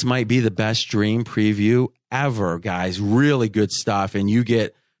 This might be the best dream preview ever, guys. Really good stuff. And you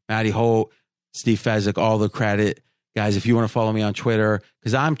get Matty Holt, Steve Fezzik, all the credit. Guys, if you want to follow me on Twitter,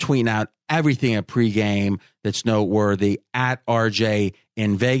 because I'm tweeting out everything at pregame that's noteworthy, at RJ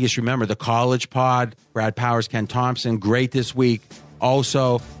in Vegas. Remember, the college pod, Brad Powers, Ken Thompson, great this week.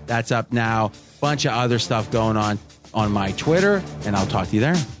 Also, that's up now. Bunch of other stuff going on my Twitter, and I'll talk to you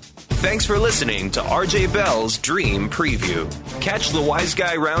there. Thanks for listening to RJ Bell's Dream Preview. Catch the Wise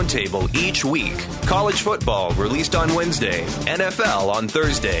Guy Roundtable each week. College football released on Wednesday, NFL on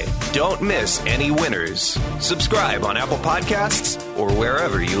Thursday. Don't miss any winners. Subscribe on Apple Podcasts or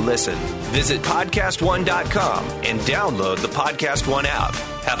wherever you listen. Visit PodcastOne.com and download the Podcast One app.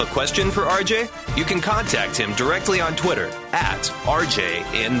 Have a question for RJ? You can contact him directly on Twitter at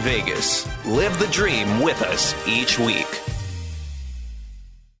RJ in Vegas. Live the dream with us each week.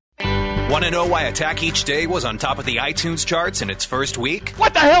 Want to know why Attack Each Day was on top of the iTunes charts in its first week?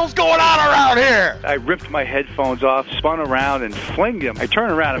 What the hell's going on around here? I ripped my headphones off, spun around, and flinged them. I turn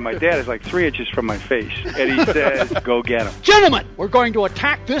around, and my dad is like 3 inches from my face. And he says, go get him. Gentlemen, we're going to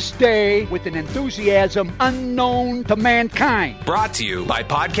attack this day with an enthusiasm unknown to mankind. Brought to you by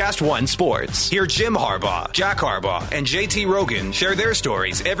Podcast One Sports. Hear Jim Harbaugh, Jack Harbaugh, and JT Rogan share their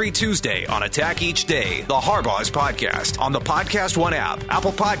stories every Tuesday on Attack Each Day, the Harbaugh's podcast, on the Podcast One app,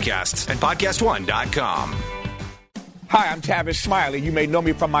 Apple Podcasts, and PodcastOne.com. Hi, I'm Tavis Smiley. You may know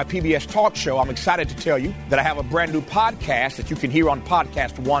me from my PBS talk show. I'm excited to tell you that I have a brand new podcast that you can hear on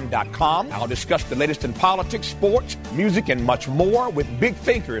PodcastOne.com. I'll discuss the latest in politics, sports, music, and much more with big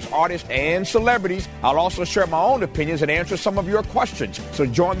thinkers, artists, and celebrities. I'll also share my own opinions and answer some of your questions. So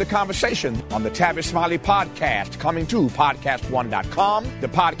join the conversation on the Tavis Smiley podcast, coming to PodcastOne.com, the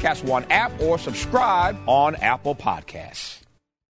Podcast One app, or subscribe on Apple Podcasts.